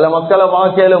 சில மக்களை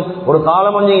வாக்கலும் ஒரு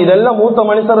காலம் இதெல்லாம் மூத்த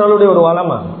மனுஷர்களுடைய ஒரு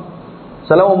வளமை.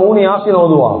 சிலவங்க 3 யாசின்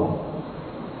ஓதுவான்,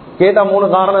 கேட்டா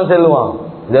 3 காரணம் செல்லுவான்.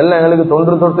 இதெல்லாம் எங்களுக்கு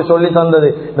தொன்று சொல்லி தந்தது.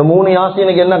 இந்த 3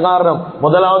 யாசினுக்கு என்ன காரணம்?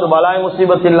 முதலாவது பலாய்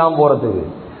முசீபத் இல்லாம போறதுக்கு,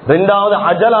 2வது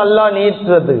அஜல் அல்லாஹ்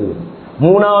நீட்டுறதுக்கு,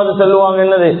 3வது சொல்லுவாங்க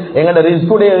என்னது, எங்கட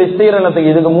ரிஸ்குடைய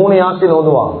விஸ்தீரணத்துக்கு. இதுக்கு 3 யாசின்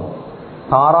ஓதுவாங்க,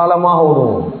 தாராளமாக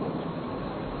ஓதுவோம்.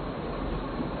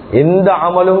 எந்த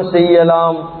அமலும்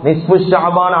செய்யலாம். நிஸ்பு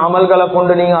ஷஅபான் அமல்களை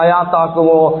கொண்டு நீங்க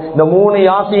ஹயாத்தாக்குவோம். இந்த 3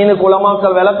 யாசீனுக்கு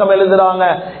உலமாக்கள் விளக்கம் எழுதுறாங்க,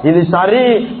 இது சரி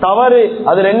தவறு,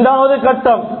 அது 2வது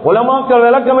கட்டம். உலமாக்கள்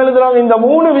விளக்கம் எழுதுறாங்க, இந்த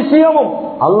 3 விஷயமும்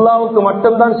அல்லாஹ்வுக்கு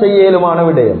மட்டும்தான் செய்ய இயலுமான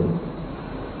விடயம்.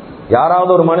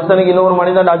 யாராவது ஒரு மனுஷனுக்கு இன்னொரு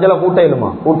மனிதன் அஜல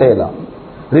கூட்டையிலுமா? கூட்டையலாம்.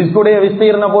 ரிஸ்குடைய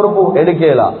விஸ்தீர்ண பொறுப்பு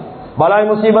எடுக்கலாம். பலாய்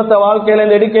முசீபத்தை வாழ்க்கையில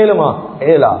இருந்து எடுக்கலுமா?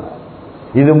 ஏலா.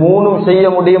 இது 3 செய்ய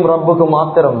முடியும் ரப்புக்கு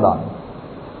மாத்திரம்தான்.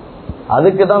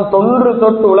 அதுக்குதான்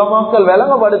தொட்டு உலமாக்கள்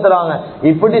விளங்கப்படுத்துறாங்க,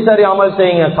 இப்படி சரி அமல்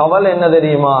செய்யுங்க. கவலை என்ன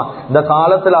தெரியுமா, இந்த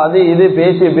காலத்துல அது இது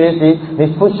பேசி பேசி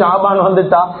நிஸ்பு ஷாபான்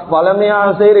வந்துட்டா வளமையான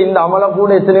செய்யற இந்த அமலை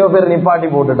கூட எத்தனையோ பேர் நிப்பாட்டி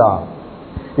போட்டுட்டான்.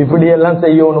 இப்படி எல்லாம்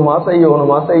செய்யணுமா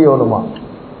செய்யணுமா செய்யணுமா?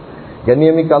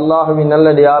 கண்ணியமிக்க அல்லாஹ்வின்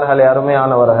நல்லடியார்களே,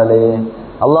 அருமையானவர்களே,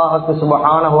 அல்லாஹ்வுக்கு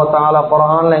சுப்ஹானஹு வ தஆலா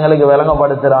குர்ஆன்ல எங்களுக்கு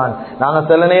விளங்கப்படுத்துறான். நாங்க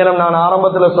சில நேரம் நான்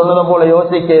ஆரம்பத்துல சொன்னதை போல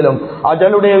யோசிக்கலும்,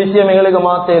 அஜலுடைய விஷயம் எங்களுக்கு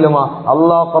மாத்தேலுமா?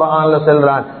 அல்லாஹ் குர்ஆன்ல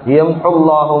சொல்றான்,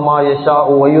 யம்ஹுல்லாஹு மா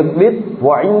யஷாஉ வ யுத்பித்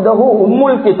வ இன்தஹு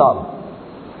உம்முல் கிதாப்.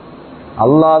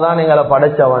 அல்லாஹ் தான் எங்களை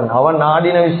படைச்சவன், அவன்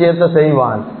நாடின விஷயத்தை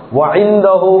செய்வான். வ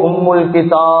இன்தஹு உம்முல்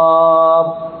கிதாப்,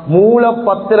 மூல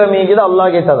பத்திரம் மீது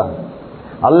அல்லாஹ் கேட்டதான்.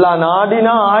 அல்லாஹ்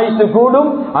நாடினா ஆயுசு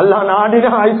கூடும், அல்லாஹ்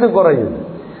நாடினா ஆயுசு குறையும்.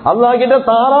 அல்லாஹ் கிட்ட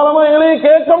தாராளமா எங்களையும்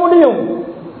கேட்க முடியும்.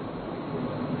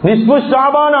 நிஸ்பு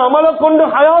ஷஅபான் அமலை கொண்டு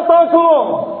ஹயாத்தாக்குவோம்,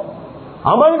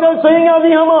 அமல்கள் செய்யுங்க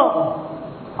அதிகமா.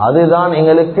 அதுதான்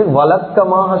எங்களுக்கு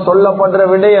வழக்கமாக சொல்லப்படுற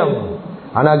விடயம்.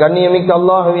 ஆனா கண்ணியமிக்க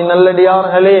அல்லாஹ்வின்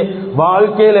நல்லடியார்களே,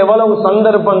 வாழ்க்கையில் எவ்வளவு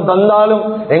சந்தர்ப்பம் தந்தாலும்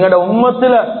எங்கட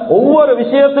உம்மத்துல ஒவ்வொரு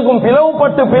விஷயத்துக்கும்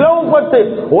பிளவுபட்டு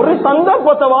ஒரு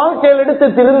சந்தர்ப்பத்தை வாழ்க்கையில் எடுத்து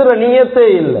திருந்துற நியத்தே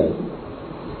இல்லை.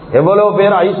 எவ்வளவு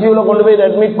பேர் ஐசியூல கொண்டு போய்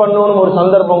அட்மிட் பண்ணணும் ஒரு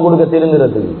சந்தர்ப்பம் கொடுக்க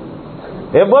திருந்துறது,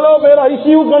 எவ்வளவு பேர்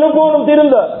ஐசியூக்கு அனுப்பணும்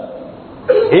திருந்த,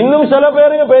 இன்னும் சில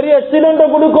பேருக்கு பெரிய ஆக்சிடென்ட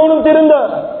கொடுக்கணும் திருந்த,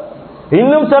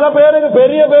 இன்னும் சில பேருக்கு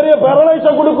பெரிய பெரிய பேரலைஸ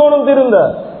கொடுக்கணும் திருந்த.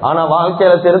 ஆனா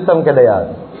வாழ்க்கையில திருத்தம் கிடையாது.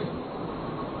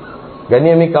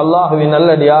 கண்ணியமிக்க அல்லாஹ்வின்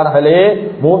நல்லடியார்களே,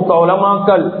 மூத்த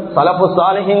உலமாக்கள் சலஃபு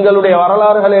சாலிஹீன்களுடைய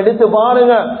வரலாறுகளை எடுத்து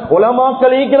பாருங்க.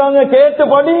 உலமாக்கள் ஈக்கிறாங்க, கேட்டு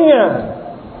படிங்க.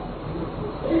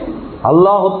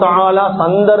 அல்லாஹு தஆலா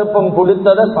சந்தர்ப்பம்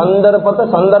கொடுத்தத சந்தர்ப்பத்தை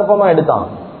சந்தர்ப்பமா எடுத்தான்.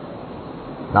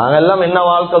 நாங்க எல்லாம் என்ன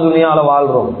வாழ்க்கை துனியால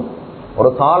வாழ்றோம்? ஒரு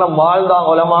காலம் வாழ்ந்தாங்க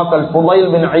உலமாக்கள்.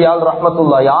 ஃபுதைல் பின் ஐயால்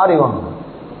ரஹ்மத்துல்லாஹ். யார் இவங்க?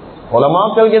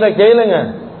 உலமாக்கள் கிட்ட கேளுங்க,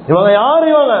 இவங்க யார்?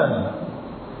 இவங்க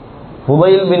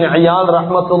ஃபுதைல் பின் ஐயால்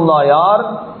ரஹ்மத்துல்லாஹ் யார்?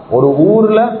 ஒரு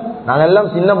ஊர்ல நாங்க எல்லாம்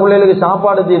சின்ன பிள்ளைகளுக்கு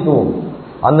சாப்பாடு தீட்டுவோம்.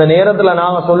 அந்த நேரத்துல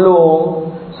நாங்க சொல்லுவோம்,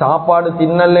 சாப்பாடு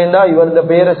தின்னலேண்டா இவருடைய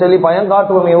பேரை சொல்லி பயம்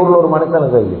காட்டுவோம் ஊர்ல ஒரு மனுஷனை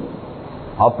சொல்லி.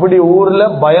 அப்படி ஊர்ல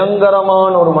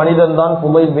பயங்கரமான ஒரு மனிதன் தான்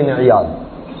ஃபுதைல் பின் ஐயால்.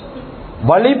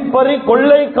 வழிப்பறி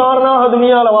கொள்ளைக்காரனாக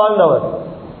துனியால வாழ்ந்தவர்,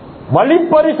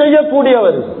 வழிப்பறி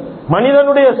செய்யக்கூடியவர்,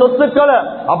 மனிதனுடைய சொத்துக்களை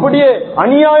அப்படியே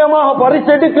அநியாயமாக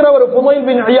பறிச்செடுக்கிறவர் ஃபுதைல்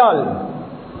பின் ஐயால்.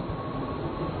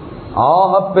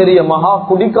 ஆகப்பெரிய மகா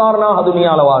குடிக்காரனாக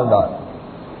துனியால வாழ்ந்தார்.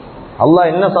 அல்லாஹ்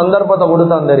என்ன சந்தர்ப்பத்தை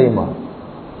கொடுத்தான் தெரியுமா?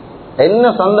 என்ன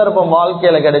சந்தர்ப்பம்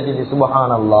வாழ்க்கையில கிடைச்சிச்சு?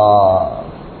 சுப்ஹானல்லாஹ்.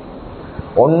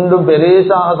 ஒன்றும்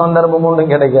பெருசாக சந்தர்ப்பம்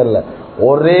ஒன்றும் கிடைக்கல.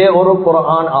 ஒரே ஒரு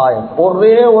குர்ஆன் ஆயத்,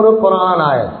 ஒரே ஒரு குர்ஆன்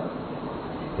ஆயத்.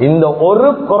 இந்த ஒரு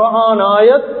குர்ஆன்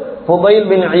ஆயத் ஃபுதைல்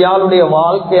பின் ஐயாலுடைய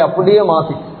வாழ்க்கை அப்படியே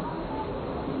மாத்திச்சு.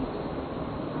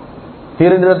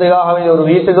 திருடுறதுக்காக ஒரு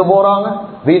வீட்டுக்கு போறாங்க,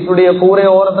 வீட்டுடைய கூரை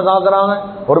ஓரத்தை காக்குறாங்க.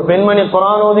 ஒரு பெண்மணி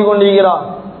குர்ஆன் ஓதி கொண்டிருக்கிறார்.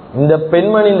 இந்த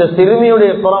பெண்மணி, இந்த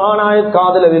சிறுமியுடைய குர்ஆன் ஆயத்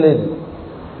காதுல விழுது.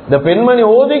 இந்த பெண்மணி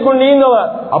ஓதிக்கொண்டீங்கவ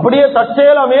அப்படியே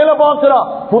தற்செயலா மேல பாக்குறா,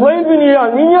 ஃபுதைல் பின்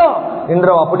ஐயால் நீயா என்ற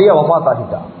அப்படியே வஃபாத்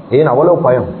ஆகிட்டா. ஏன் அவ்வளவு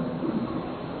பயம்?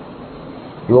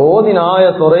 ஓதின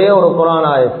ஆயத் ஒரே ஒரு குர்ஆன்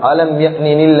ஆயத், அலம்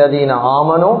யக்னில் லதீன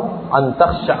ஆமனு அன்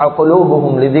தக்ஷஅ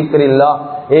குலூபுஹும் லிதிக்ரில்லாஹ்.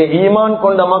 ஈமான்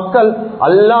கொண்ட மக்கள்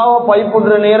அல்லாஹ்வை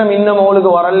பயப்படுற நேரம் இன்னும்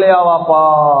உங்களுக்கு வரலையா வாப்பா?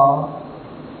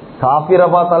 காபிரை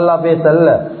பார்த்து அல்லாஹ் பேசல்ல,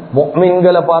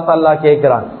 முஃமின்களை பார்த்து அல்லாஹ்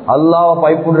கேட்கிறான். அல்லாஹ்வை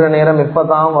பயப்படுற நேரம்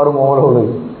எப்பதான் வரும் உங்களுக்கு?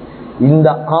 இந்த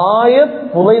ஆயத்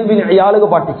ஃபுதைல் பின் ஐயாலுக்கு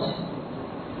பட்டுச்சு.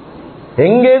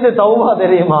 எங்கேந்து தௌபா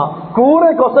தெரியுமா?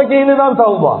 கூரை கொசக்கின்னு தான்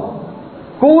தௌபா,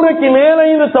 கூரைக்கு மேல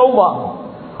இந்த தௌபா.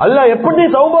 அல்லாஹ் எப்படி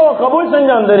தௌபாவை கபூல்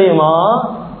செஞ்சான் தெரியுமா?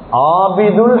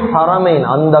 ஆபிதுல் ஹரமைன்,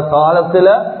 அந்த காலத்துல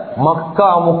மக்கா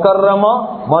முக்கர்ரமா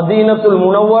மதீனத்துல்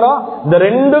முனவ்வரா, இந்த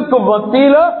ரெண்டுக்கும்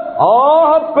மத்தியில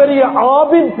ஆகப்பெரிய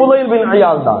ஆபித் ஃபுதைல் பின்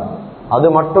ஐயால் தான். அது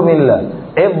மட்டும் இல்ல,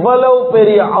 எவ்வளவு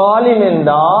பெரிய ஆலிம்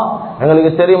என்றா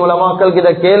எங்களுக்கு தெரியும். உலமாக்கள் கிட்ட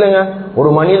கேளுங்க, ஒரு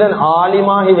மனிதன்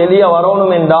ஆலிமாகி வெளியே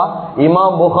வரணும் என்றா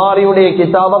இமாம் புகாரியுடைய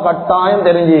கிதாபை கட்டாயம்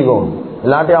தெரிஞ்சுக்கும்,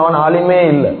 இல்லாட்டி அவன் ஆலிமே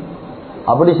இல்லை.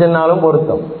 அப்படி சொன்னாலும்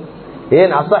பொருத்தம்.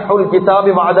 ஏன் அஸஹுல்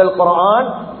கிதாபி பஅதல் குர்ஆன்,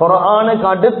 குர்ஆனுக்கு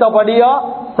அடுத்தபடியா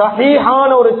சஹீஹான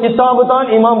ஒரு கிதாபு தான்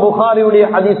இமாம் புகாரியுடைய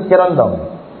ஹதீஸ் கிரந்தம்.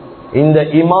 இந்த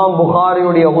இமாம்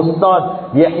புகாரியுடைய உஸ்தாத்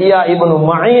யஹ்யா இப்னு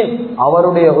மঈன்,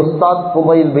 அவருடைய உஸ்தாத்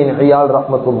ஃபுதைல் பின் ஐயால்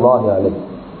ரஹ்மத்துல்லாஹி அலைஹி.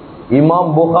 இமாம்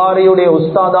புகாரியுடைய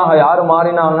உஸ்தாதாக யார்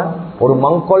மாறினாங்க? ஒரு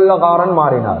மங்கொல்லகாரன்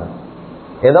மாறினார்.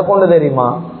 எதை கொண்டு தெரியுமா?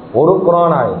 ஒரு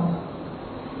குர்ஆன் ஆயத்.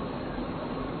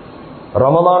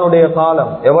 ரமதானுடைய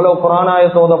காலம் எவ்வளவு குர்ஆன்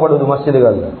ஆயத் ஓதப்படுது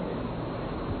மஸ்ஜிதுகள்ல,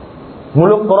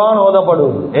 முழு குர்ஆன்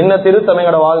ஓதப்படுது. என்ன திருத்தம்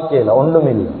எங்கட வாழ்க்கையில? ஒன்றும்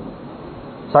இல்லை.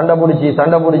 சண்டை பிடிச்சி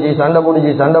சண்டை பிடிச்சி சண்டை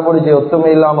பிடிச்சி சண்டை பிடிச்சி ஒத்துமை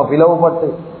இல்லாம பிளவுபட்டு.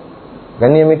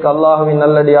 கண்ணியமிக்க அல்லாஹ்வின்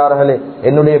நல்லடியார்களே,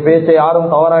 என்னுடைய பேச்சை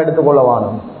யாரும் தவறா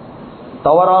எடுத்துக்கொள்ளவானும்,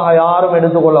 தவறாக யாரும்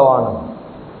எடுத்துக்கொள்ளவானும்.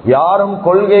 யாரும்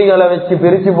கொள்கைகளை வச்சு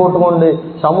பிரிச்சு போட்டுக்கொண்டு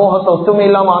சமூகத்தை ஒத்துமை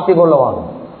இல்லாம ஆக்கிக் கொள்ளவானும்.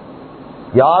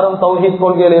 யாரும் தௌஹீத்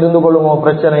கொள்கையில் இருந்து கொள்ளுமோ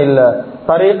பிரச்சனை இல்ல,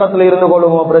 தரீகத்துல இருந்து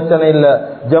கொள்ளுமோ பிரச்சனை இல்ல,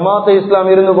 ஜமாத் இஸ்லாம்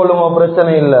இருந்து கொள்ளுமோ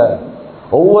பிரச்சனை இல்ல.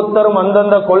 ஒவ்வொருத்தரும்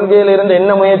அந்தந்த கொள்கையில இருந்து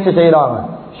என்ன முயற்சி செய்யறாங்க?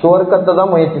 சுவர்க்கத்தை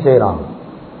தான் முயற்சி செய்யறாங்க.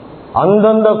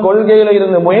 அந்தந்த கொள்கையில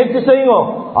இருந்து முயற்சி செய்யும்,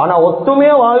 ஆனா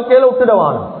ஒத்துமையா வாழ்க்கையில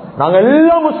விட்டுடுவாங்க. நாங்க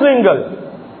எல்லாம் முஸ்லிம்கள்,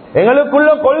 எங்களுக்குள்ள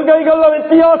கொள்கைகள்ல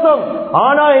வித்தியாசம்,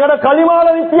 ஆனா எங்கட கலிமால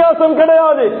வித்தியாசம்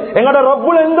கிடையாது, எங்கட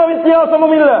ரப்புல எந்த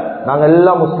வித்தியாசமும் இல்ல. நாங்க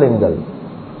எல்லாம் முஸ்லிம்கள்.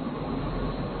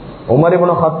 உமர்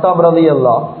இப்னு கத்தாப்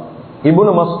ரலியல்லாஹு,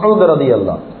 இப்னு மஸ்ஊத்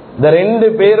ரலியல்லாஹு, இந்த ரெண்டு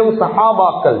பேரும்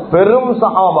சஹாபாக்கள், பெரும்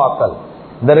சஹாபாக்கள்.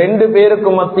 இந்த ரெண்டு பேருக்கு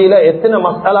மத்தியில எத்தனை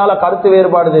மஸ்அலால கருத்து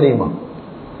வேறுபாடு தெரியுமா?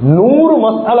 100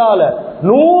 மஸ்அலால,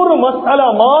 100 மஸ்அலா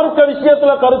மார்க்க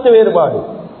விஷயத்துல கருத்து வேறுபாடு.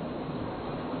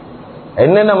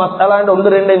 என்னென்ன மஸ்அலான்னு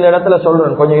ஒன்று ரெண்டு இந்த இடத்துல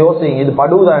சொல்றேன், கொஞ்சம் யோசிங்க. இது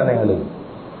படுவதான் எங்களுக்கு.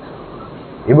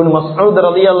 இப்னு மஸ்ஊத்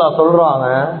ரலியல்லாஹு சொல்றாங்க,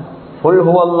 குல்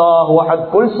ஹுவல்லாஹு அஹத்,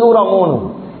 குல் சூரா 3.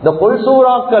 இந்த குல்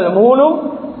சூராக்கள் 3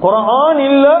 குர்ஆன்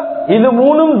இல்ல, இது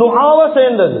 3 துஆவை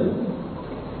சேர்ந்தது.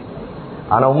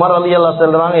 ஆனா உமர் ரலியல்லாஹு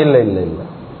சொல்றாங்க, இல்ல இல்ல இல்ல,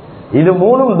 இது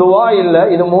 3 துஆ இல்ல,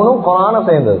 இது 3 குர்ஆனை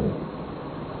சேர்ந்தது.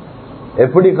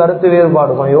 எப்படி கருத்து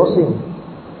வேறுபாடு? கொஞ்சம் யோசிங்க.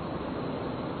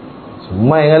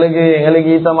 சும்மா எங்களுக்கு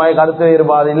ஈத்தமாய் கருத்து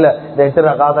வேறுபாடு இல்ல, 8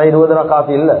 ரக்காத்தா 20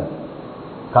 ரக்காத்து இல்ல.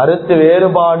 கருத்து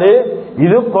வேறுபாடு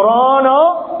இது குர்ஆனா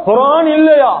குர்ஆன்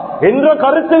இல்லையா என்ற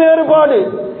கருத்து வேறுபாடு.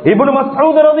 இப்னு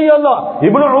மஸ்ஊத் ரலியல்லாஹு,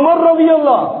 இப்னு உமர்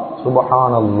ரலியல்லாஹு,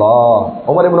 சுப்ஹானல்லாஹ்,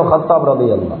 உமர் இப்னு கத்தாப்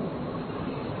ரலியல்லாஹு.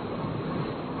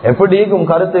 எப்படிக்கும்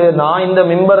கருத்து. நான் இந்த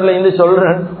மிம்பர்ல இருந்து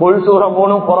சொல்றேன் குல் சூரா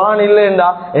 3 குர்ஆன் இல்லைண்டா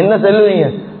என்ன செல்லுவீங்க?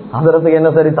 அதற்கு என்ன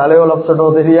சரி தலையோ லப்சட்டோ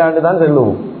தெரியாண்டு தான்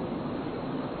செல்லுவோம்.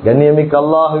 கண்ணியமிக்க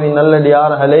அல்லாஹ்வின்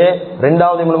நல்லடியார்களே,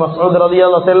 இரண்டாவது இப்னு மஸ்ஊத்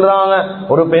ரலியல்லாஹு சொல்றாங்க,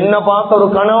 ஒரு பெண்ணை பார்த்த ஒரு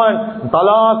கணவன்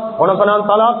தலாக், உனக்கு நான்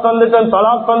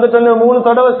தலாக் தந்துட்டேன்னு 3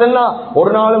 தடவை சொன்னா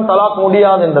ஒரு நாளும் தலாக்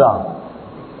முடியாது என்றான்.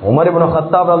 உமர் இப்னு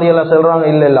கத்தாப் ரலியல்லாஹு சொல்றாங்க,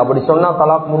 இல்ல அப்படி சொன்னா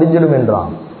தலாக் முடிஞ்சிடும்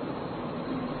என்றான்.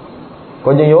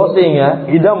 கொஞ்சம் யோசிங்க.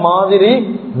 இத மாதிரி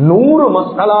 100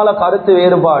 மஸ்அலால கருத்து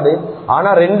வேறுபாடு, ஆனா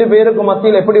 2 பேருக்கு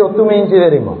மத்தியில் எப்படி ஒத்துமையிச்சு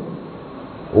தெரியுமா?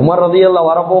 உமர் ரலியல்லாஹு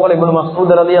வரப்போகல இப்னு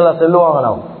மஸ்ஊத் ரலியல்லாஹு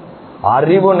சொல்லுவாங்க,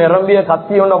 அறிவு நிரம்பிய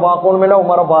கத்தி ஒன்ன பார்க்கணுமே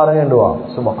உமரை பாருங்கன்றுவாங்க.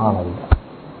 சுப்ஹானல்லாஹ்.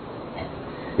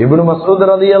 இப்னு மஸ்ஊத்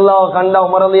ரலியல்லாஹு கண்டா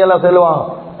உமர் ரலியல்லாஹு சொல்லுவாங்க,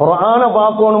 குர்ஆனை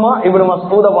பார்க்கணுமா இப்னு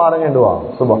மஸ்ஊத பாருங்கன்றுவாங்க.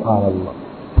 சுப்ஹானல்லாஹ்.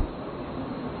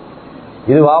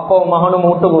 இது வாப்பாவும் மகனும்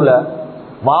வீட்டுக்குள்ள,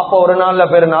 வாப்பா ஒரு நாள்ல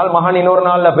பெருநாள், மகன் இன்னொரு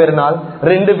நாள்ல பெருநாள்,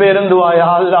 2 பேரும் துஆ, யா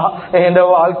அல்லாஹ் என்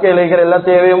வாழ்க்கையில இருக்கிற எல்லா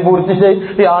தேவையும் பூர்த்தி செய்,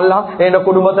 யா அல்லாஹ் என்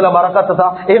குடும்பத்துல பரக்கத்தை தா.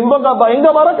 எங்க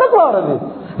பரக்கத்து வருது?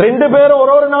 2 பேரும்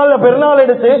ஒரு நாள்ல பெருநாள்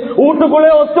எடுத்து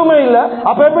வீட்டுக்குள்ளே ஒத்துமை இல்ல,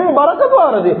 அப்ப எப்படி பரக்கத்து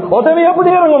வருது? உதவி எப்படி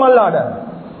இறங்கும்? அல்லாட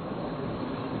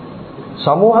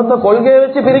சமூகத்தை கொள்கையை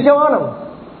வச்சு பிரிக்க வேணும்.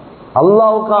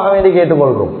 அல்லாஹ்வுக்காக வேண்டி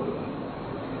கேட்டுக்கொள்றோம்.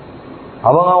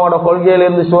 அவங்களோட கொள்கையில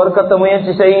இருந்து சுவர்க்கத்தை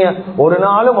முயற்சி செய்யுங்க. ஒரு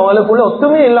நாளும் அவளுக்குள்ள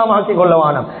ஒத்துமையை இல்லாம ஆக்கி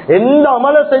கொள்ளவானம். எந்த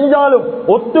அமலை செஞ்சாலும்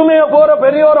ஒத்துமைய போற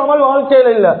பெரியோர் அமல்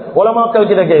வாழ்க்கையில இல்ல. உலமாக்கள்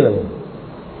கிட்ட கேளுங்க.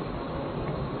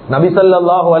 நபி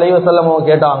ஸல்லல்லாஹு அலைஹி வஸல்லம்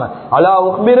கேட்டாங்க, அலா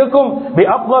உக்பிருக்கும் பி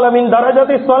அஃதல மின்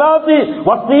தரஜத்தி ஸலாத்தி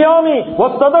வஸ்ஸியாமி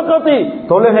வஸ்ஸதகத்தி,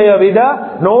 தொழுகையை விட,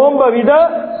 நோன்பை விட,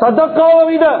 சதகாவை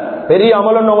விட பெரிய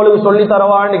அமல் உங்களுக்கு சொல்லி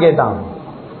தரவான்னு கேட்டாங்க.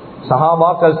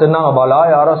 சஹாபாக்கள் சொன்னாங்க, பலா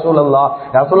யா ரசூலல்லாஹ்,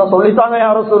 யா ரசூலல்லாஹ் சொல்லித்தாங்க யா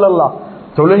ரசூலல்லாஹ்.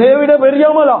 தொழுகையை விட பெரிய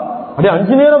அமலா? அப்படியே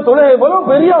 5 நேரம் தொழுகை போல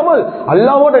பெரிய அமல்,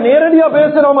 அல்லாஹ்வோட நேரடியா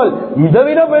பேசுற அமல், இதை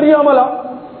விட பெரிய அமலா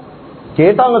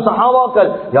கேட்டாங்க சஹாபாக்கள்.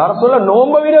 யா ரசூலல்லாஹ்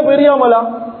நோன்பை விட பெரிய அமலா?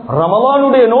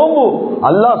 ரமலானுடைய நோன்பு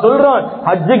அல்லாஹ் சொல்றான்,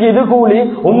 ஹஜ்ஜுக்கு இது கூலி,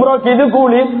 உம்ராக்கு இது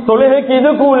கூலி, தொழுகைக்கு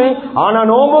இது கூலி, ஆனா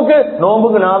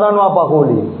நோன்புக்கு நாதான் வாப்பா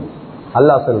கூலி.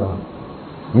 அல்லாஹ் சொல்றான்,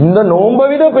 இந்த நோன்பை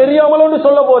விட பெரிய அமல்னு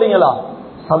சொல்ல போறீங்களா?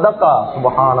 சதகா.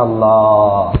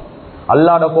 சுப்ஹானல்லாஹ்.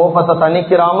 அல்லாஹ்வுடைய கோபத்தை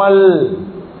தணிக்கிறாமல்,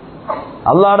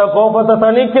 அல்லாஹ்வுடைய கோபத்தை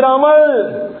தணிக்கிறாமல்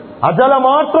அஜல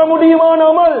மாற்ற முடியுமான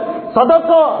அமல்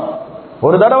சதகா.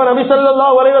 ஒரு தடவை நபி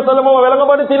ஸல்லல்லாஹு அலைஹி வஸல்லம்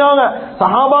விளங்கப்படுத்தினாங்க.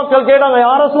 சஹாபாக்கள் கேட்டாங்க,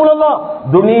 யா ரசூலல்லாஹ்,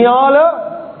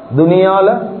 துனியால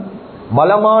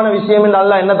பலமான விஷயம் என்று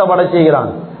அல்லாஹ் என்னத்தை படைச்சுகிறான்?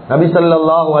 நபி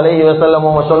ஸல்லல்லாஹு அலைஹி வஸல்லம்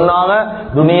சொன்னாங்க,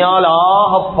 துனியால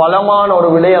ஆக பலமான ஒரு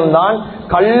விடயம் தான்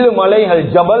கல்லு மலைகள்,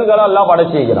 ஜபல்களை அல்லாஹ்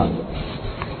படைச்சுகிறான்.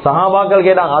 சஹாபாக்கள்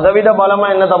கேட்டாங்க, அதை விட பலமா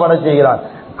என்னத்தை படைச்சுகிறான்?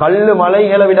 கல்லு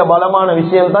மலைகளை விட பலமான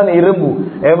விஷயம் தான் இரும்பு.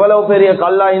 எவ்வளவு பெரிய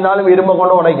கல்லா இருந்தாலும் இரும்பை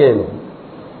கொண்டு உடைக்கிறது.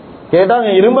 கேட்டாங்க,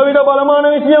 இரும்பை விட பலமான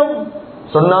விஷயம்?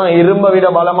 சொன்னாங்க, இரும்பை விட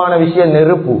பலமான விஷயம்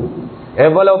நெருப்பு.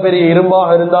 எவ்வளவு பெரிய இரும்பாக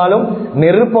இருந்தாலும்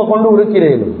நெருப்பை கொண்டு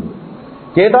உருக்கிறேன்.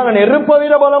 கேட்டாங்க, நெருப்பை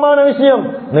விட பலமான விஷயம்?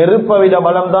 நெருப்பை விட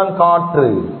பலம் தான் காற்று,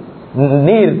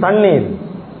 நீர், தண்ணீர்.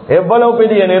 எவ்வளவு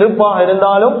பெரிய நெருப்பாக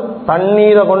இருந்தாலும்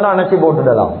தண்ணீரை கொண்டு அணைச்சி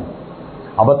போட்டுடலாம்.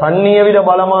 அப்ப தண்ணீரை விட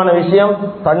பலமான விஷயம்,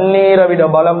 தண்ணீரை விட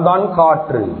பலம் தான்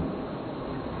காற்று.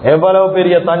 எவ்வளவு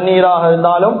பெரிய தண்ணீராக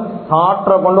இருந்தாலும்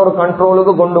காற்றை கொண்டு ஒரு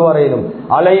கண்ட்ரோலுக்கு கொண்டு வரையிலும்.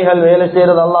 அலைகள் வேலை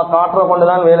செய்யறது அல்லாஹ் காற்றை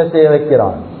கொண்டுதான் வேலை செய்ய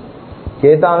வைக்கிறான்.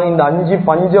 கேட்டாங்க, இந்த 5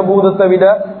 பஞ்சபூதத்தை விட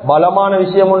பலமான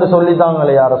விஷயம் ஒன்று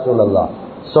சொல்லித்தாங்களே யா ரசூலல்லாஹ்.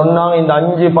 சொன்னாங்க, இந்த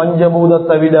 5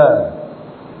 பஞ்சபூதத்தை விட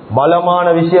பலமான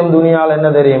விஷயம் துனியால என்ன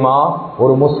தெரியுமா?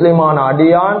 ஒரு முஸ்லிமான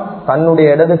அடியான்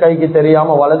தன்னுடைய இடது கைக்கு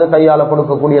தெரியாம வலது கையால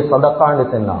கொடுக்கக்கூடிய சதக்கான்னு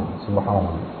சொன்னாங்க.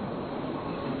 சுப்ஹானல்லாஹ்.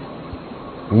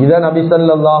 இத நபி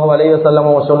ஸல்லல்லாஹு அலைஹி வஸல்லம்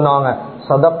சொன்னாங்க,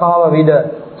 சதக்காவை விட,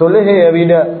 தொழுகையை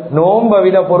விட, நோன்பை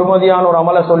விட பொறுமதியான ஒரு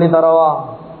அமலை சொல்லி தரவா?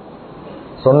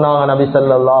 சொன்னாங்க நபி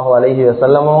ஸல்லல்லாஹு அலைஹி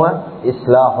வஸல்லம்,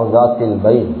 இஸ்லாஹு ஸாத்தில்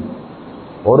பைன்.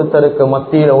 ஒருத்தருக்கு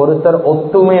மத்தியில ஒருத்தர்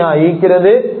ஒத்துமையா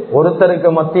ஈக்கிறது, ஒருத்தருக்கு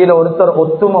மத்தியில ஒருத்தர்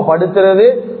ஒத்துமைப்படுத்துறது,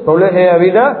 தொழுகையை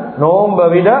விட, நோன்பை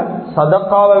விட,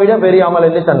 சதக்காவை விட பெரிய அமல்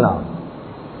என்று சொன்னாங்க.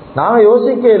 நாங்க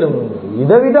யோசிக்கலும்,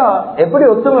 இதை விட எப்படி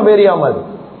ஒத்துமை பெரிய அமல்?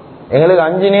 எங்களுக்கு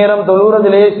 5 நேரம் தொழுகிறது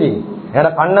லேசி, என்னோட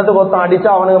கண்ணத்துக்கு ஒத்தம் அடிச்சா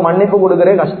அவனுக்கு மன்னிப்பு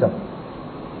கொடுக்கறே கஷ்டம்.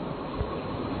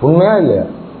 உண்மையா இல்லையா?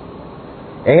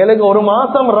 எங்களுக்கு 1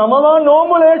 மாசம் ரமலான்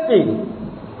நோம்பு லேசி,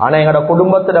 ஆனா எங்களோட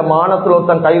குடும்பத்துல மானத்துல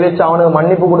ஒருத்தன் கை வச்சு அவனுக்கு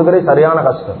மன்னிப்பு கொடுக்கறே சரியான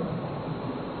கஷ்டம்.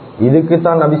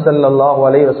 இதுக்குத்தான் நபி ஸல்லல்லாஹு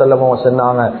அலைஹி வஸல்லம்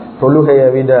சொன்னாங்க, தொழுகையை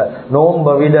விட,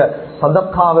 நோன்பை விட,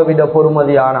 சதக்காவை விட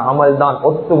பொறுமதியான அமல் தான்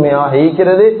ஒத்துமையாக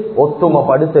ஈக்கிறது,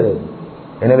 ஒத்துமைப்படுத்துறது.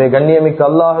 எனவே கண்ணியமிக்க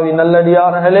அல்லாஹ்வின்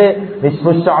நல்லடியார்களே,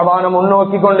 நிஸ்பு ஷஅபான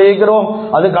முன்னோக்கி கொண்டே இருக்கிறோம்.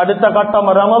 அதுக்கு அடுத்த கட்டம்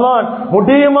ரமலான்.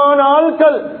 முடியுமான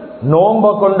ஆட்கள் நோம்ப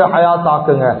கொண்டு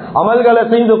ஹயாத்தாக்குங்க. அமல்களை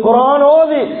செஞ்சு குர்ஆன்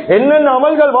ஓதி என்னென்ன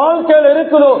அமல்கள் வாழ்க்கையில்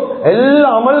இருக்குதோ எல்லா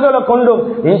அமல்களை கொண்டும்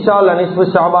இன்ஷா அல்லாஹ் நிஸ்ஃபு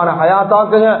ஷஅபான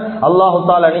ஹயாத்தாக்குங்க. அல்லாஹ்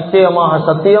தஆலா நிச்சயமாக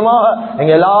சத்தியமாக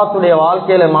எங்க எல்லாத்துடைய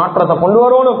வாழ்க்கையில மாற்றத்தை கொண்டு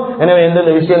வரணும். எனவே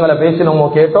எந்தெந்த விஷயங்களை பேசினோமோ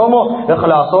கேட்டோமோ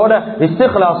இஹ்லாஸோட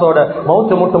இஸ்திக்லாஸோட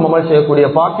மௌத் முட்டும் அமல் செய்யக்கூடிய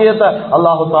பாக்கியத்தை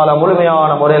அல்லாஹ் தஆலா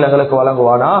முழுமையான முறையில் எங்களுக்கு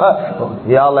வழங்குவானாக.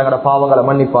 யா அல்லாஹ் எங்கட பாவங்களை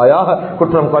மன்னிப்பாயாக,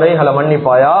 குற்றம் குறைகளை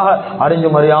மன்னிப்பாயாக,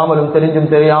 அறிஞ்சும் அறியாமலும் தெரிஞ்சும்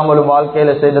தெரியாமலும்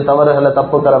வாழ்க்கையில செய்த தவறுகளை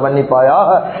தப்புக்களை மன்னிப்பாயாக.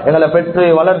 எங்களை பெற்று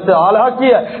வளர்த்து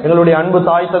ஆளாக்கிய எங்களுடைய அன்பு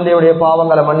தாய் தந்தையுடைய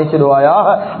பாவங்களை மன்னிச்சிடுவாயாக.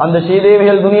 அந்த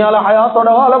ஸ்ரீதேவிகள் துனியால ஹயாத்தோட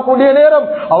வாழக்கூடிய நேரம்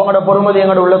அவங்களோட பொறுமதி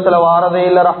எங்களோட உள்ளத்துல வாரதே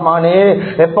இல்ல ரஹ்மானே.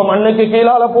 எப்ப மண்ணுக்கு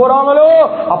கீழால போறாங்களோ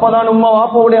அப்பதான் உம்மா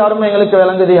வாப்பாவுடைய அருமை எங்களுக்கு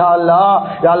விளங்குது. யா அல்லாஹ்,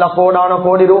 யா அல்லாஹ் கோடான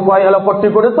கோடி ரூபாய்களை கொட்டி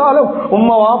கொடுத்தாலும்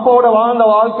உம்மா வாப்பாவோட வாழ்ந்த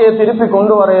வாழ்க்கையை திருப்பி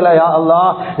கொண்டு வரையில. யா அல்லாஹ்,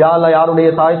 யா அல்லாஹ், யாருடைய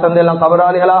தாய் தந்தை எல்லாம்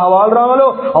கபராளிகளாக வாழ்றாங்களோ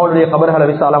அவளுடைய கபர்களை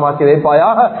விசாலமாக்கி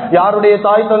வைப்பாயாக. யாருடைய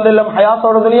தாய் தந்தை எல்லாம்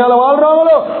ஹயாத்தோட துனியால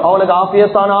வாழ்றாங்களோ அவளுக்கு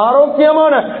ஆஃபியத்தான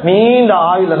ஆரோக்கியமான நீண்ட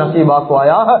ஆயுள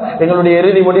நசீபாக்குவாயாக. எங்களுடைய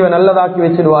இறுதி முடிவை நல்லதாக்கி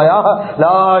வச்சிடுவாயாக.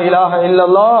 லா இலாஹ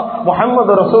இல்லல்லாஹ்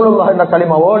முஹம்மது ரசூலுல்லாஹ் என்ற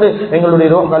கலிமாவோடு எங்களுடைய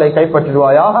ரூஹ்களை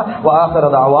கைப்பற்றிடுவாயாக. வ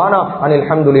ஆகிரு தஅவானா அனில்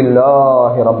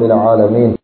ஹம்துலில்லாஹி ரப்பில் ஆலமீன்.